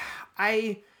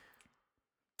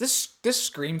 This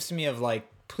screams to me of like,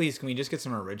 please, can we just get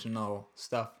some original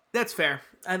stuff? That's fair.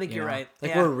 I think You you're know? right.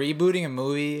 Like Yeah. we're rebooting a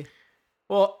movie.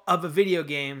 Well, of a video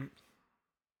game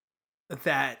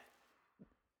that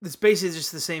it's basically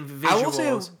just the same visuals. I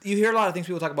will say you hear a lot of things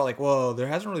people talk about, like, well, there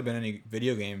hasn't really been any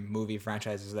video game movie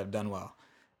franchises that have done well.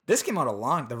 This came out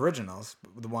the originals,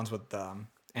 the ones with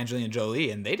Angelina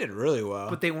Jolie, and they did really well.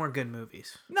 but they weren't good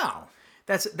movies. No,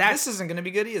 That's this isn't going to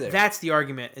be good either. That's the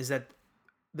argument, is that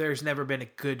there's never been a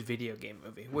good video game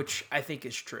movie, which I think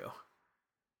is true.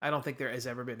 I don't think there has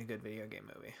ever been a good video game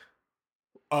movie.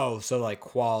 Oh, so like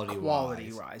quality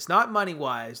Wise, not money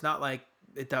wise, not like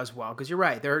it does well. Because you're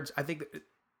right. I think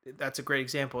that's a great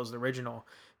example. Is the original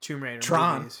Tomb Raider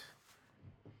Tron. movies.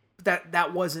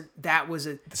 That was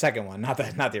The second one, not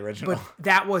the original. but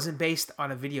that wasn't based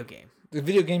on a video game. The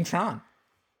video game Tron.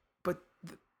 But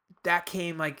that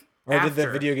came like Or after. did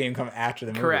the video game come after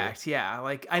the movie? Correct. Yeah.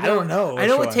 Like I don't know I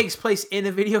know which it one. takes place in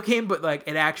a video game, but like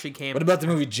it actually came. What about the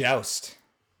movie Joust?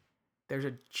 There's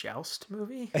a Joust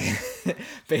movie.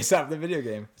 Based off the video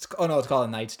game. It's called A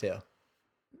Knight's Tale.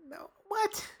 No,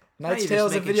 what? Knight's you're Tale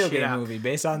just is a making video shit game up. movie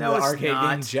based on No, the it's arcade not.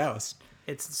 game Joust.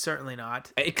 It's certainly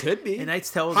not. It could be. A Knight's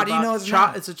Tale is How do you about know it's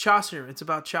not? It's a Chaucer. It's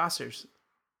about Chaucer's.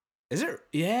 Is it?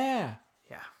 Yeah.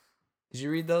 Yeah. Did you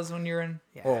read those when you were in?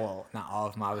 Yeah. Well, not all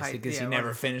of them, obviously, because yeah, you never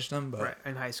well, finished them. But Right.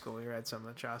 In high school, we read some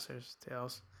of the Chaucer's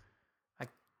tales.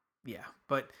 Yeah.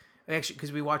 But actually,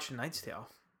 because we watched A Knight's Tale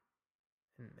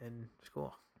in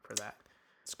school for that.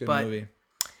 it's a good but- movie.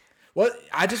 What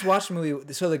I just watched the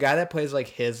movie. So the guy that plays like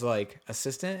his like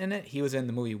assistant in it, he was in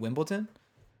the movie Wimbledon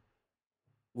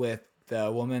with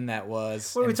the woman that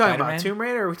was. What are we in talking Spider-Man. about? Tomb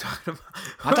Raider? Or are we talking about?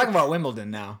 I'm talking about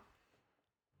Wimbledon now.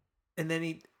 And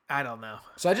then I don't know.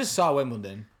 So I just saw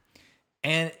Wimbledon,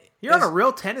 and You're on a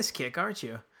real tennis kick, aren't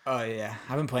you? Oh yeah,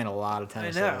 I've been playing a lot of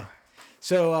tennis. I know. lately.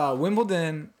 So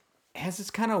Wimbledon has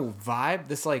this kind of vibe,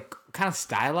 this like kind of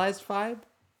stylized vibe.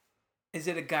 Is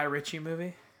it a Guy Ritchie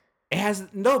movie? It has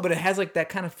but it has like that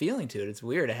kind of feeling to it. It's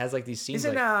weird. It has like these scenes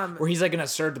Isn't, like, where he's like gonna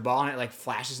serve the ball and it like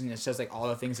flashes and it says like all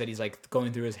the things that he's like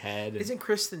going through his head. And, Isn't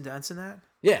Kristen Dunst in that?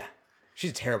 yeah,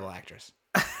 she's a terrible actress.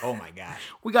 Oh my gosh.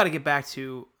 We got to get back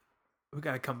to. We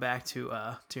got to come back to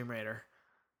Tomb Raider.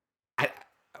 I'm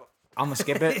gonna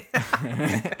skip it.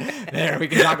 There, we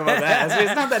can talk about that.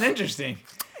 It's not that interesting.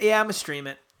 Yeah, I'm gonna stream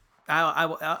it.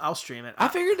 I'll stream it. I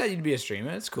figured that you'd be a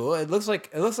streamer. It's cool. It looks like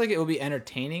it will be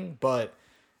entertaining, but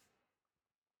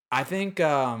I think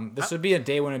this would be a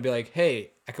day when it'd be like,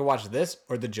 hey, I could watch this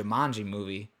or the Jumanji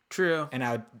movie. True.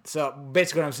 And so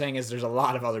basically what I'm saying is there's a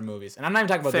lot of other movies. And I'm not even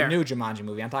talking about Fair. the new Jumanji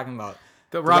movie. I'm talking about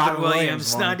The Robin Robin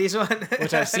Williams Williams 90s one.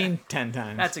 which I've seen 10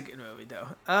 times. That's a good movie, though.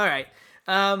 All right.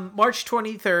 March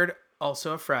 23rd,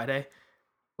 also a Friday.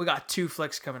 We got 2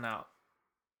 flicks coming out.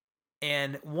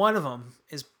 And one of them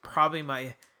is probably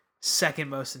my second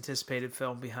most anticipated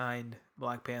film behind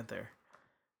Black Panther,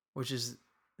 which is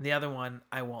the other one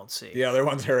I won't see. The other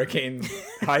one's Hurricane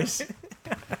Heist.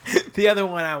 The other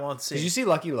one I won't see. Did you see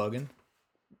Lucky Logan?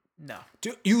 No.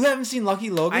 Dude, you haven't seen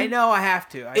Lucky Logan? I know I have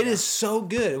to. It is so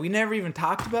good. We never even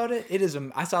talked about it. It is.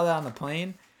 I saw that on the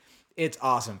plane. It's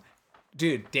awesome.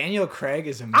 Dude, Daniel Craig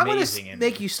is I'm gonna amazing in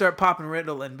make it. you start popping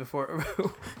Ritalin before,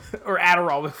 or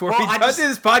Adderall before Well, we I do just-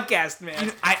 this podcast,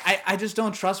 man. I just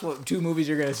don't trust what 2 movies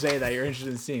you're gonna say that you're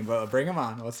interested in seeing. But bring them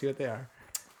on. Let's see what they are.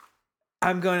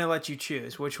 I'm going to let you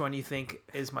choose which one you think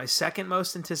is my second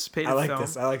most anticipated I like film,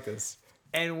 this. I like this.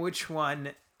 and which one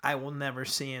I will never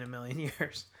see in a million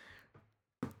years.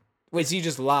 Wait, so you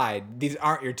just lied? These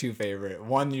aren't your 2 favorite.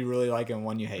 One you really like and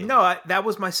one you hate. No, that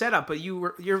was my setup, but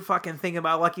you're fucking thinking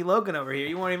about Lucky Logan over here.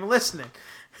 You weren't even listening.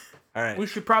 All right. We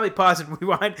should probably pause and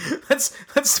rewind. Let's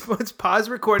pause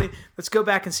recording. Let's go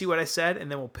back and see what I said, and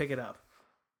then we'll pick it up.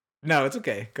 No, it's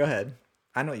okay. Go ahead.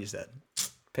 I know what you said.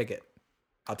 Pick it.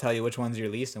 I'll tell you which one's your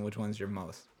least and which one's your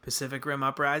most. Pacific Rim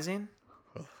Uprising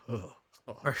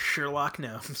or Sherlock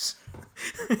Gnomes.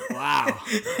 Wow.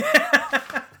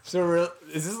 So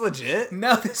is this legit?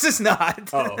 No, this is not.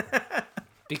 Oh.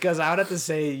 Because I would have to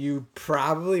say you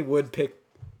probably would pick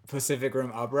Pacific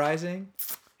Rim Uprising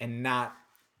and not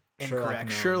Incorrect.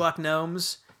 Gnomes. Sherlock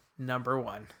Gnomes, number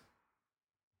 1.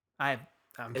 I'm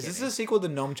Is this kidding. a sequel to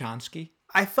Noam Chomsky?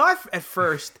 I thought at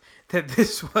first that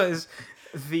this was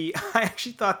I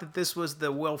actually thought that this was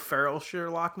the Will Ferrell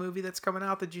Sherlock movie that's coming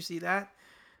out. Did you see that?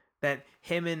 That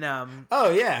him and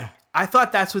Oh yeah. I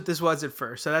thought that's what this was at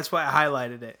first, so that's why I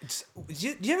highlighted it.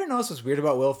 Do you ever notice what's weird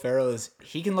about Will Ferrell is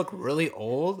he can look really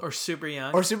old Or super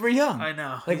young. or super young. I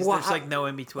know. Like, There's like no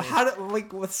in between.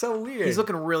 What's so weird? He's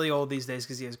looking really old these days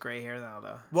because he has gray hair now,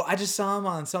 though. Well, I just saw him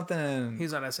on something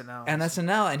He's on SNL. and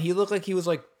SNL, and he looked like he was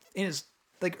like in his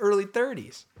like early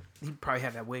 30s. He probably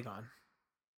had that wig on.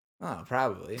 Oh,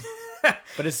 probably.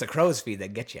 But it's the crow's feet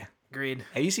that get you. Agreed.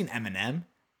 Have you seen Eminem?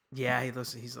 Yeah,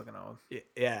 he's looking old.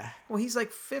 Yeah. Well, he's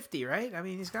like 50, right? I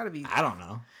mean, he's got to be. I don't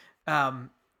know. I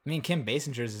mean, Kim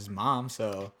Basinger's his mom,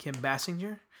 so Kim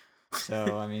Basinger.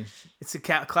 I mean, It's a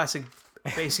classic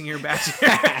Basinger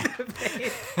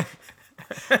Basinger.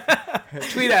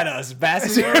 tweet at us,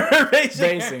 Basinger,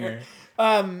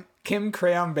 Basinger. Kim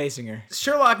Crayon Basinger.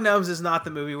 Sherlock Gnomes is not the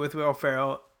movie with Will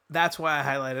Ferrell. That's why I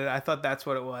highlighted it. I thought that's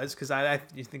what it was because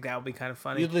you think that would be kind of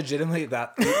funny. You legitimately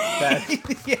that.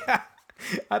 Yeah,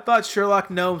 I thought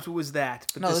Sherlock Gnomes was that.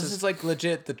 But No, this is like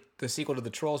legit the sequel to the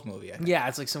Trolls movie. I think. yeah,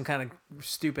 it's like some kind of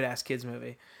stupid ass kids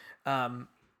movie.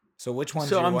 So which one's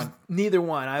So your I'm one? neither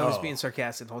one. I was Oh. being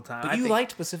sarcastic the whole time. But I you think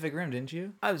liked Pacific Rim, didn't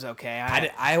you? I was okay.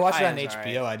 I watched it on was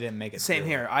HBO. alright. I didn't make it. Same through.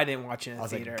 here. I didn't watch it in I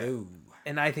was theater. like, dude.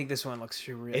 And I think this one looks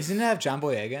really. Isn't it have John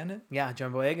Boyega in it? Yeah,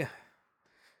 John Boyega.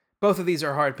 Both of these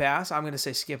are hard pass. I'm going to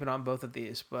say skip it on both of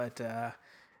these, but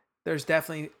there's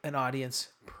definitely an audience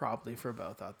probably for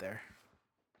both out there.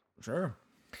 Sure.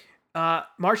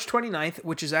 March 29th,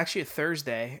 which is actually a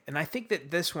Thursday, and I think that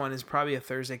this one is probably a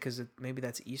Thursday because maybe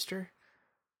that's Easter,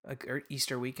 like or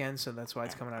Easter weekend, so that's why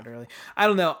it's coming out early. I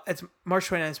don't know. It's March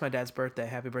 29th is my dad's birthday.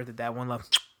 Happy birthday, Dad. One love.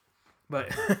 But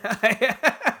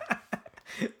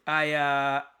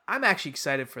I'm actually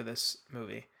excited for this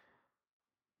movie.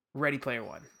 Ready Player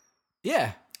One.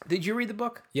 Yeah. Did you read the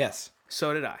book? Yes.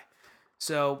 So did I.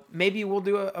 So maybe we'll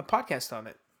do a podcast on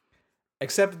it.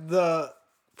 Except the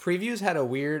previews had a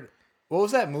weird. What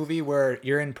was that movie where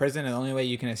you're in prison and the only way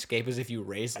you can escape is if you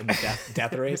race in the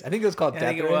death race? I think it was called I Death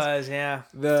think it Race. was, yeah.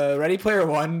 The Ready Player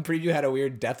One preview had a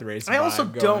weird death race. I also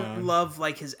vibe going don't on. love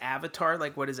like his avatar,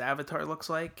 like what his avatar looks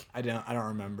like I don't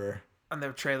remember. on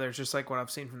the trailers, just like what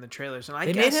I've seen from the trailers. And I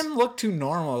They guess made him look too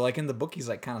normal. Like in the book, he's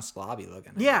like kind of slobby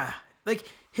looking. yeah, like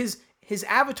his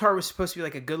avatar was supposed to be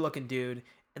like a good looking dude,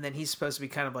 and then he's supposed to be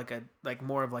kind of like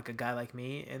more of like a guy like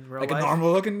me in real like life. a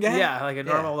normal looking guy. Yeah, like a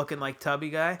normal looking like tubby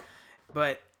guy,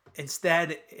 but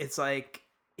instead it's like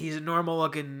he's a normal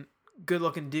looking, good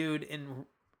looking dude in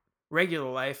regular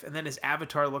life, and then his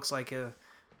avatar looks like a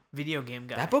video game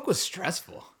guy. That book was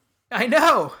stressful. I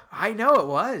know it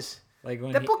was. Like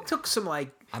when That book took some like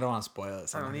I don't want to spoil it.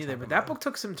 so I I'm don't not either, talking but about that it. book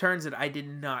took some turns that I did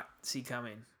not see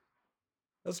coming,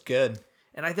 That's good.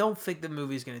 and I don't think the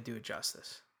movie's going to do it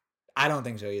justice. I don't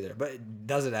think so either. But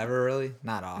does it ever really?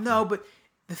 Not often. No, but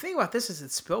the thing about this is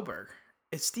it's Spielberg.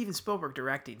 It's Steven Spielberg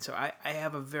directing, so I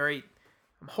have I'm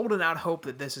holding out hope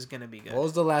that this is going to be good. What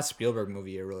was the last Spielberg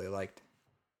movie you really liked?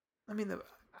 I mean,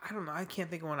 I don't know. I can't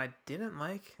think of one I didn't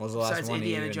like. What was the last besides one you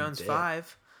Indiana even Jones did?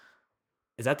 5.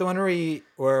 Is that the one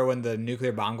where when the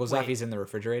nuclear bomb goes off, Wait, he's in the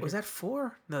refrigerator? Was that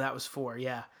 4? No, that was 4.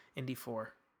 Yeah, Indy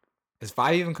 4. Has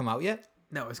 5 even come out yet?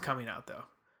 No, it's coming out though.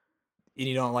 And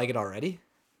you don't like it already?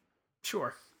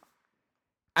 Sure.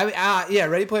 I mean, yeah,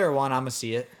 Ready Player One, I'm gonna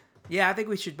see it. Yeah, I think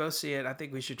we should both see it. I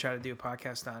think we should try to do a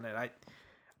podcast on it.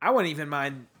 I wouldn't even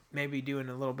mind maybe doing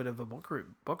a little bit of a book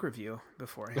review A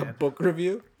beforehand. book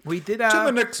review. We did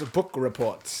Timonix book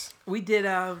reports. we did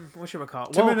what should we call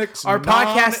it? Timonix our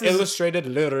podcast is illustrated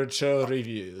literature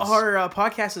reviews. our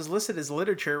podcast is listed as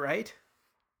literature, right?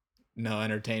 No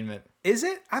entertainment. Is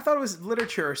it? I thought it was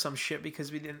literature or some shit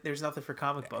because we didn't. There's nothing for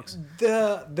comic books.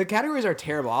 The categories are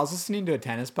terrible. I was listening to a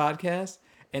tennis podcast,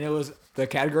 and the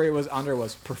category was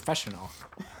professional.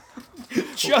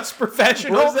 Just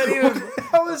professional. What does that even- What the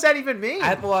hell does that even mean?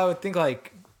 I would think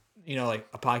like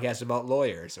a podcast about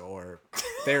lawyers or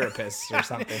therapists or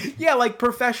something. Yeah, like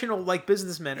professional, like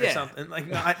businessmen or Yeah. something. Like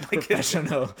not like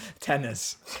Professional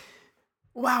tennis.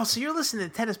 Wow, so you're listening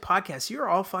to tennis podcasts. You're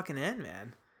all fucking in,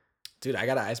 man. Dude, I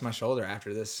gotta ice my shoulder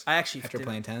after this. After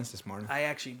Playing tennis this morning. I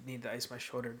actually need to ice my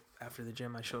shoulder after the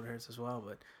gym. My shoulder hurts as well,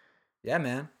 but Yeah,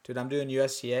 man. Dude, I'm doing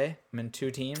USTA. I'm in 2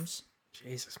 teams.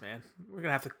 Jesus, man, we're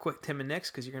gonna have to quit Tim and Nick's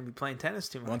because you're gonna be playing tennis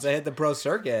too much. Once I hit the pro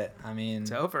circuit, I mean,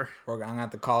 It's over. I'm gonna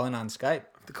have to call in on Skype.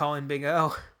 Have to call in Big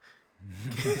O.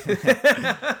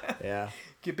 Yeah.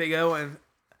 Get Big O in.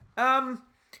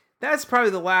 That's probably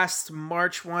the last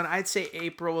March one. I'd say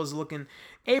April's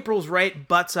right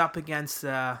butts up against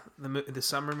the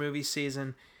summer movie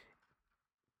season.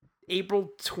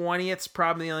 April 20th's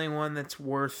probably the only one that's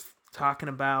worth talking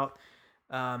about.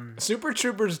 Super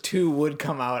Troopers 2 would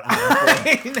come out on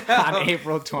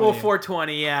April 20th. Well,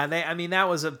 420, yeah. That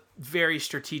was a very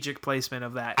strategic placement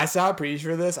of that. I saw a preview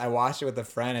for this. I watched it with a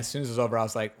friend. As soon as it was over, I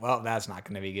was like, well, that's not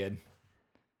going to be good.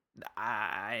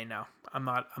 I know. I'm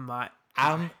not.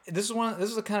 This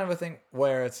is a kind of a thing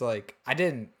where it's like, I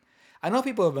know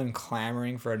people have been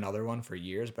clamoring for another one for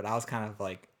years, but I was kind of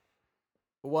like,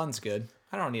 one's good.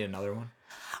 I don't need another one.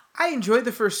 I enjoyed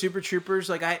the first Super Troopers.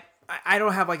 Like I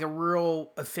don't have like a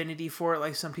real affinity for it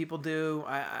like some people do.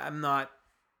 I'm not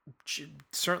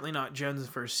certainly not jonesing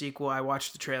for a sequel. I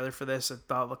watched the trailer for this. I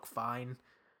thought it looked fine.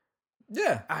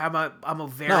 Yeah. I'm a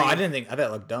very No, I didn't think. I thought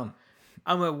it looked dumb.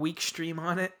 I'm a weak stream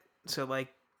on it. So like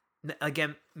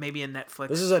again, maybe a Netflix.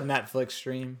 This is a Netflix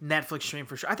stream. Netflix stream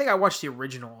for sure. I think I watched the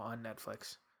original on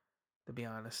Netflix, to be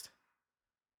honest.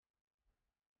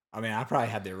 I mean, I probably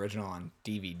had the original on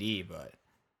DVD, but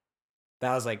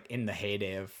that was like in the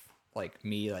heyday of like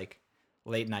me like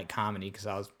late night comedy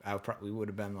because we would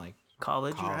have been like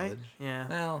College, right? college. Yeah.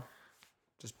 Well,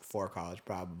 just before college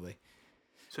probably.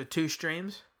 So 2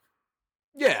 streams.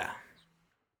 Yeah.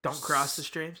 Don't cross the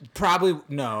streams. Probably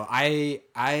no.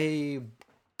 I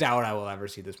doubt I will ever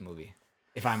see this movie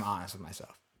if I'm honest with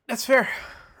myself. That's fair.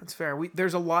 That's fair.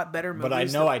 There's a lot better movies. But I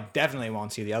know I definitely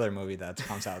won't see the other movie that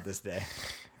comes out this day.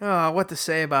 Oh, what to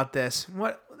say about this?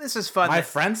 This is fun. My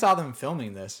friend saw them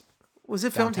filming this. Was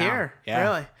it filmed downtown. here? Yeah.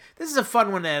 Really? This is a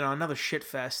fun one to end on. Another shit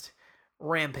fest.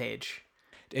 Rampage.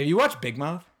 Have you watched Big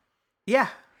Mouth? Yeah.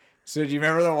 So do you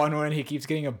remember the one when he keeps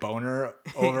getting a boner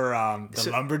over the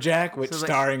Lumberjack, which so like,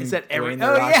 starring is that Dwayne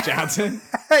oh, The Rock yeah. Johnson?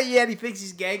 Yeah, and he thinks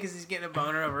he's gay because he's getting a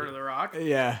boner over The Rock.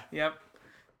 Yeah. Yep.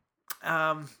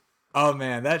 Oh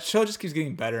man, that show just keeps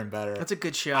getting better and better. That's a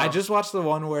good show. I just watched the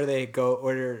one where they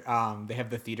have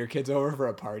the theater kids over for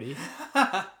a party.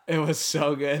 It was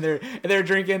so good. And they're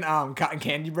drinking cotton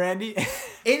candy brandy.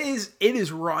 It is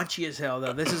raunchy as hell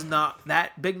though. This is not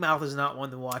that Big Mouth is not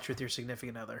one to watch with your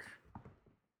significant other.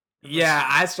 Yeah,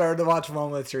 I started to watch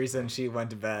one with Teresa and she went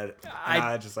to bed. And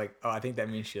I- I was just like, oh, I think that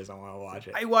means she doesn't want to watch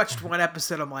it. I watched one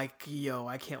episode. I'm like, yo,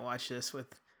 I can't watch this with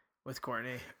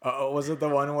Courtney. Was it the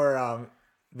one where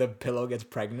the pillow gets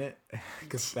pregnant?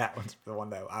 Because that one's the one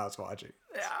that I was watching.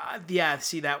 Yeah,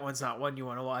 see, that one's not one you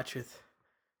want to watch with.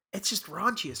 It's just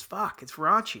raunchy as fuck. It's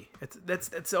raunchy. That's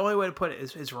the only way to put it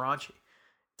is raunchy.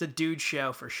 It's a dude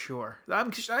show for sure. I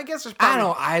guess there's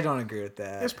probably, I don't agree with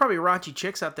that. there's probably raunchy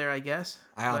chicks out there. I guess.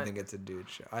 I don't But- think it's a dude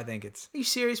show. I think it's. Are you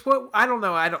serious? What? I don't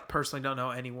know. I personally don't know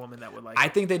any woman that would like I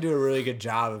it. think they do a really good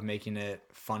job of making it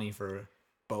funny for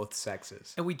both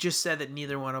sexes. And we just said that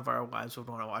neither one of our wives would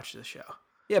want to watch this show.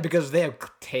 Yeah, because they have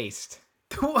taste.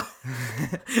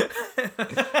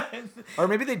 Or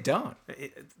maybe they don't.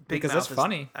 Big Because Mouth that's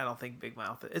funny. I don't think Big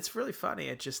Mouth. It's really funny.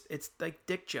 It's like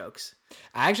dick jokes.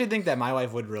 I actually think that my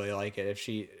wife would really like it if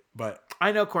she. But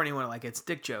I know Courtney wouldn't like it. It's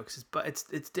dick jokes, but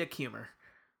it's dick humor.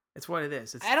 It's what it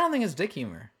is. I don't think it's dick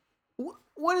humor.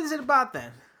 What is it about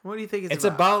then? What do you think It's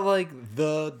about like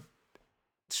the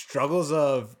struggles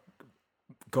of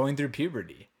going through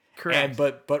puberty. Correct.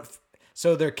 And but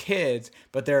so they're kids,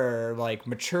 but their like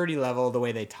maturity level, the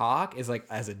way they talk is like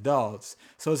as adults.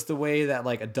 So it's the way that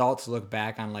like adults look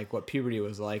back on like what puberty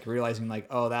was like, realizing like,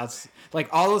 oh, that's like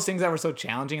all those things that were so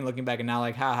challenging and looking back and now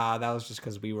like, haha, that was just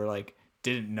because we were like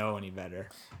didn't know any better.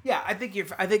 Yeah, I think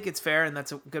it's fair, and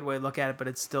that's a good way to look at it. But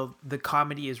it's still the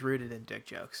comedy is rooted in dick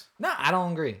jokes. No, I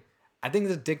don't agree. I think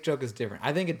the dick joke is different.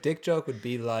 I think a dick joke would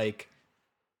be like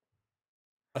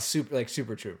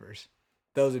Super Troopers.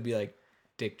 Those would be like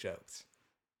dick jokes.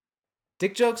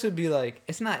 Dick jokes would be like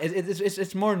it's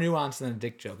more nuanced than a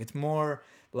dick joke. It's more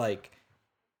like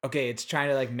okay, it's trying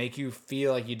to like make you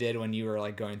feel like you did when you were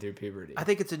like going through puberty. I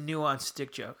think it's a nuanced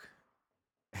dick joke.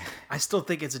 I still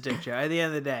think it's a dick joke at the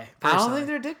end of the day. I don't personally. think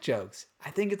they're dick jokes.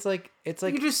 I think it's like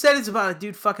You just said it's about a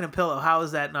dude fucking a pillow. How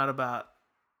is that not about?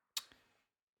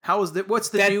 How is that? What's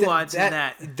the nuance in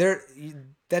that?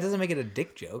 That doesn't make it a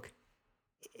dick joke.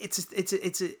 It's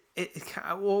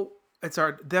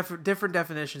our different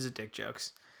definitions of dick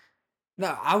jokes.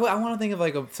 No, I want to think of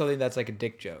like something that's like a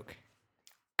dick joke.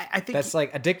 I think That's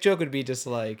like a dick joke would be just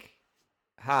like,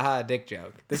 haha, dick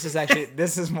joke. This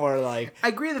is more like, I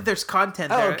agree that there's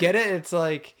content there. oh, get it? It's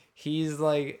like he's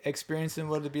like experiencing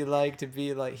what it'd be like to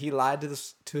be like he lied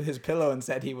to his pillow and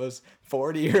said he was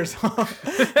 40 years old,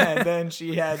 and then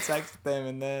she had sex with him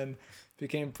and then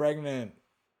became pregnant.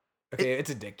 Okay, it's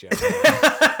a dick joke.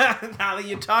 Now that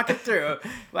you talk it through,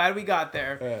 glad we got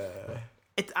there.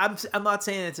 I'm not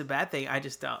saying it's a bad thing. I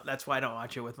just don't. That's why I don't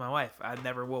watch it with my wife. I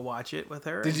never will watch it with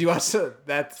her. Did you watch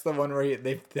that's the one where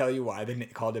they tell you why they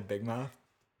called it Big Mouth?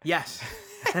 Yes.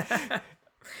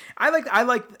 I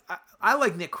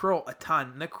like Nick Kroll a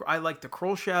ton. I like the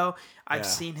Kroll Show. I've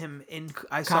seen him in.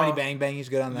 Comedy Bang Bang. He's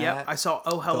good on that. Yep. I saw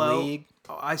Oh Hello. The League.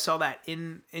 I saw that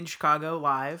in Chicago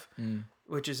live,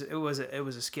 which is it was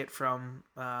a skit from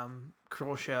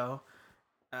Kroll Show.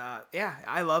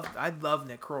 I love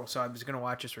Nick Kroll, so I was gonna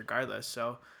watch this regardless.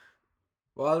 So,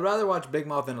 well, I'd rather watch Big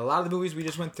Mouth than a lot of the movies we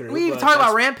just went through. We even talk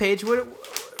about Rampage.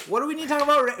 What do we need to talk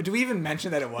about? Do we even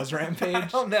mention that it was Rampage? I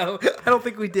don't know. I don't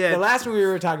think we did. The last movie we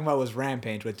were talking about was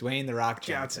Rampage with Dwayne The Rock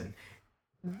Johnson.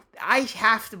 I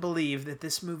have to believe that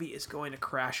this movie is going to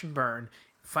crash and burn.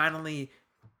 Finally,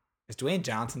 is Dwayne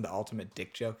Johnson the ultimate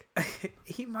dick joke?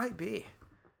 He might be.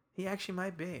 He actually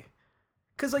might be.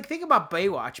 Because, like, think about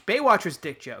Baywatch. Baywatch was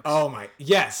dick jokes. Oh, my.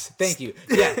 Yes. Thank you.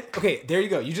 Yeah. Okay, there you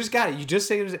go. You just got it. You just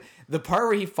said the part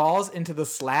where he falls into the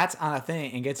slats on a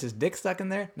thing and gets his dick stuck in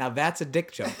there. Now, that's a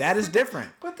dick joke. That is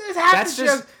different. But there's half the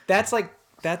joke.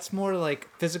 That's more like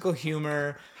physical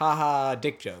humor, haha,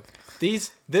 dick joke.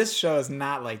 This show is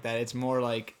not like that. It's more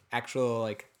like actual,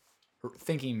 like,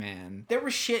 thinking man. There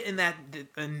was shit in that,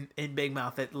 in Big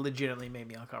Mouth that legitimately made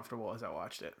me uncomfortable as I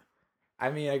watched it. I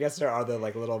mean, I guess there are the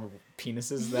like little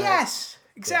penises. Yes,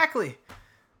 exactly. Yeah.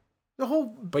 The whole.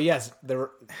 But yes,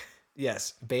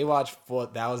 yes, Baywatch.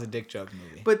 That was a dick joke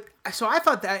movie. But so I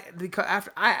thought that because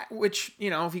which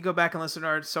if you go back and listen to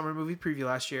our summer movie preview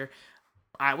last year,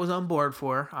 I was on board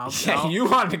for. You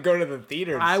wanted to go to the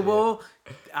theater. I will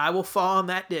fall on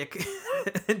that dick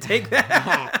and take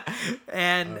that.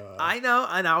 And I know,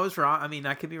 and I was wrong. I mean,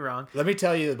 I could be wrong. Let me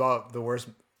tell you about the worst.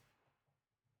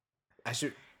 I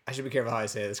should be careful how I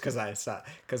say this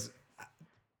because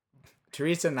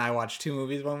Teresa and I watched 2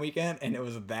 movies one weekend, and it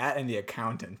was that and The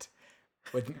Accountant.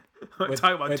 Talking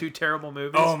about 2 terrible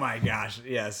movies. Oh my gosh,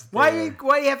 yes. Why do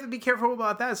you have to be careful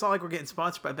about that? It's not like we're getting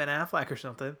sponsored by Ben Affleck or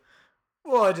something.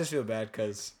 Well, I just feel bad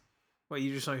because. Well,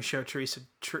 you just want to show Teresa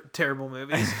terrible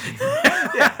movies.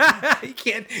 You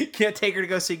can't take her to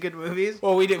go see good movies.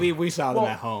 Well, we saw them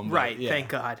at home, right? Yeah. Thank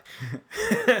God.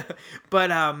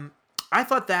 But I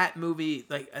thought that movie,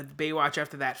 like Baywatch,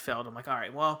 after that failed. I'm like, all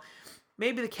right, well,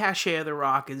 maybe the cachet of The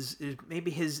Rock is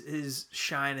maybe his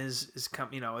shine is come.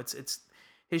 It's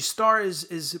his star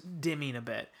is dimming a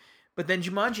bit. But then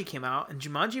Jumanji came out, and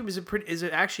Jumanji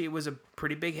was a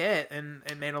pretty big hit and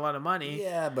made a lot of money.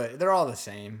 Yeah, but they're all the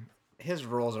same. His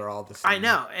roles are all the same. I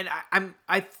know, and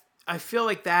I feel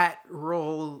like that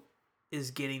role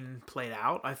is getting played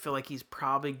out. I feel like he's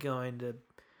probably going to.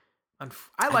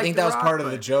 I think that was part of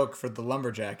the joke for the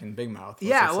lumberjack in Big Mouth.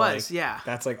 Yeah, it was. Yeah,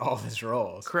 that's like all his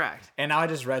roles. Correct. And now I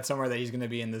just read somewhere that he's going to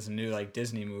be in this new like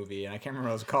Disney movie, and I can't remember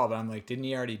what it was called, but I'm like, didn't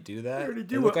he already do that?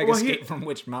 It looked like Escape from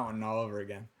Witch Mountain all over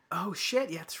again. Oh shit!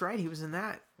 Yeah, that's right. He was in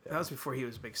that. Yeah. That was before he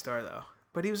was a big star, though.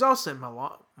 But he was also in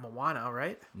Moana,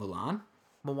 right? Mulan.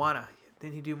 Moana.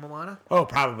 Didn't he do Moana? Oh,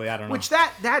 probably. I don't know. Which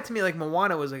that to me, like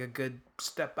Moana was like a good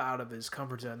step out of his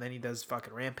comfort zone. Then he does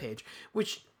fucking Rampage.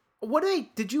 Which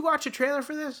did you watch a trailer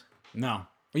for this? No.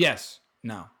 Yes.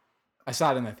 No. I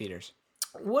saw it in the theaters.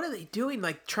 What are they doing?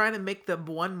 Like trying to make the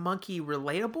one monkey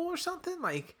relatable or something?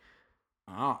 Like,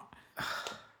 oh.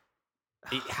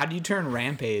 How do you turn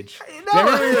Rampage? No.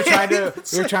 Remember we were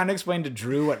trying to explain to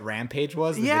Drew what Rampage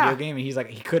was, the video game, and he's like,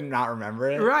 he could not remember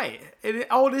it. Right. And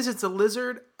all it is, it's a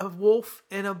lizard, a wolf,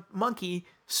 and a monkey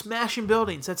smashing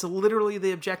buildings. That's literally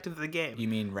the objective of the game. You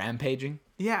mean rampaging?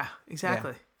 Yeah,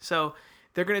 exactly. Yeah. So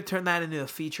They're gonna turn that into a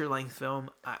feature length film.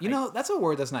 You know, that's a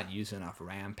word that's not used enough.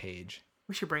 Rampage.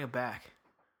 We should bring it back.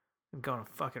 I'm going on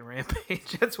a fucking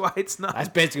rampage. That's why it's not. That's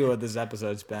basically what this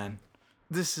episode's been.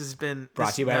 This has been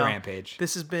Brought to you by Rampage.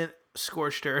 This has been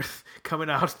Scorched Earth coming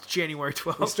out January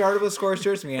 12th. We started with Scorched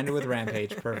Earth and we ended with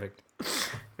Rampage. Perfect.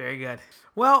 Very good.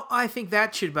 Well, I think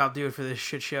that should about do it for this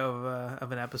shit show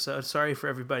of an episode. Sorry for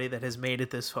everybody that has made it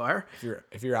this far.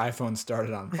 If your iPhone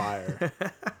started on fire.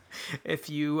 If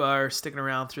you are sticking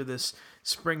around through this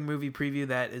spring movie preview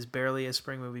that is barely a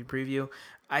spring movie preview,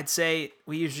 I'd say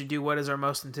we usually do what is our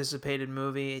most anticipated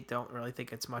movie. Don't really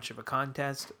think it's much of a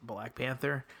contest. Black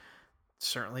Panther.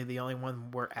 Certainly the only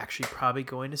one we're actually probably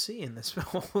going to see in this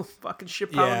whole fucking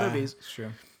shit pile of movies. It's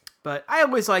true. But I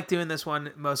always like doing this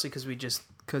one mostly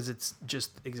because it's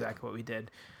just exactly what we did.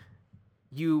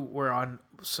 You were on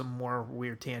some more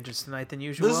weird tangents tonight than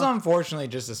usual. This is unfortunately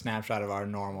just a snapshot of our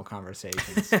normal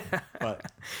conversations.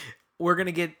 But we're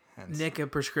gonna get Nick a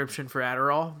prescription for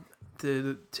Adderall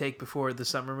to take before the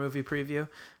summer movie preview,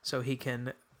 so he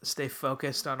can stay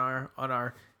focused on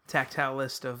our tactile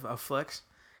list of flicks.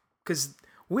 Because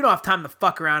we don't have time to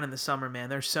fuck around in the summer, man.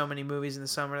 There's so many movies in the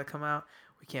summer that come out.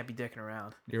 We can't be dicking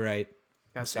around. You're right.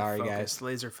 Gotta stay sorry, focused, guys.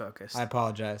 laser focused. I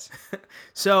apologize.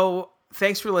 So,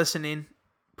 thanks for listening.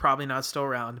 Probably not still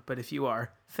around, but if you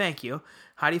are, thank you.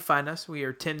 How do you find us? We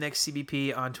are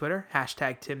TimNicksCBP on Twitter,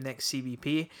 hashtag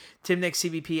TimNicksCBP,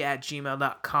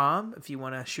 TimNicksCBP@gmail.com if you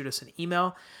want to shoot us an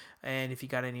email. And if you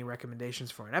got any recommendations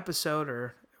for an episode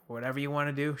or whatever you want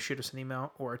to do, shoot us an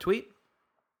email or a tweet.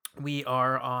 We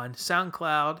are on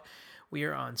SoundCloud. We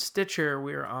are on Stitcher.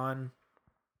 We are on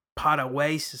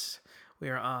Podawasis. We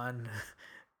are on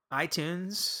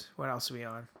iTunes. What else are we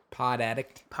on? Pod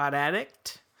Addict. Pod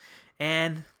Addict.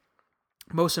 And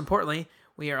most importantly,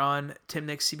 we are on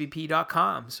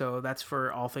TimNicksCBP.com. So that's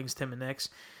for all things Tim and Nicks.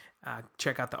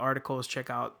 Check out the articles. Check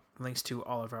out links to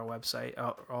all of our website,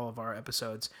 all of our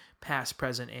episodes, past,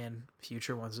 present, and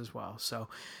future ones as well. So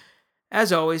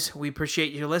as always, we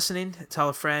appreciate you listening. Tell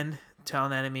a friend, tell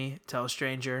an enemy, tell a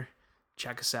stranger.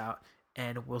 Check us out,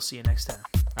 and we'll see you next time.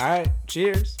 All right.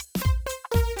 Cheers.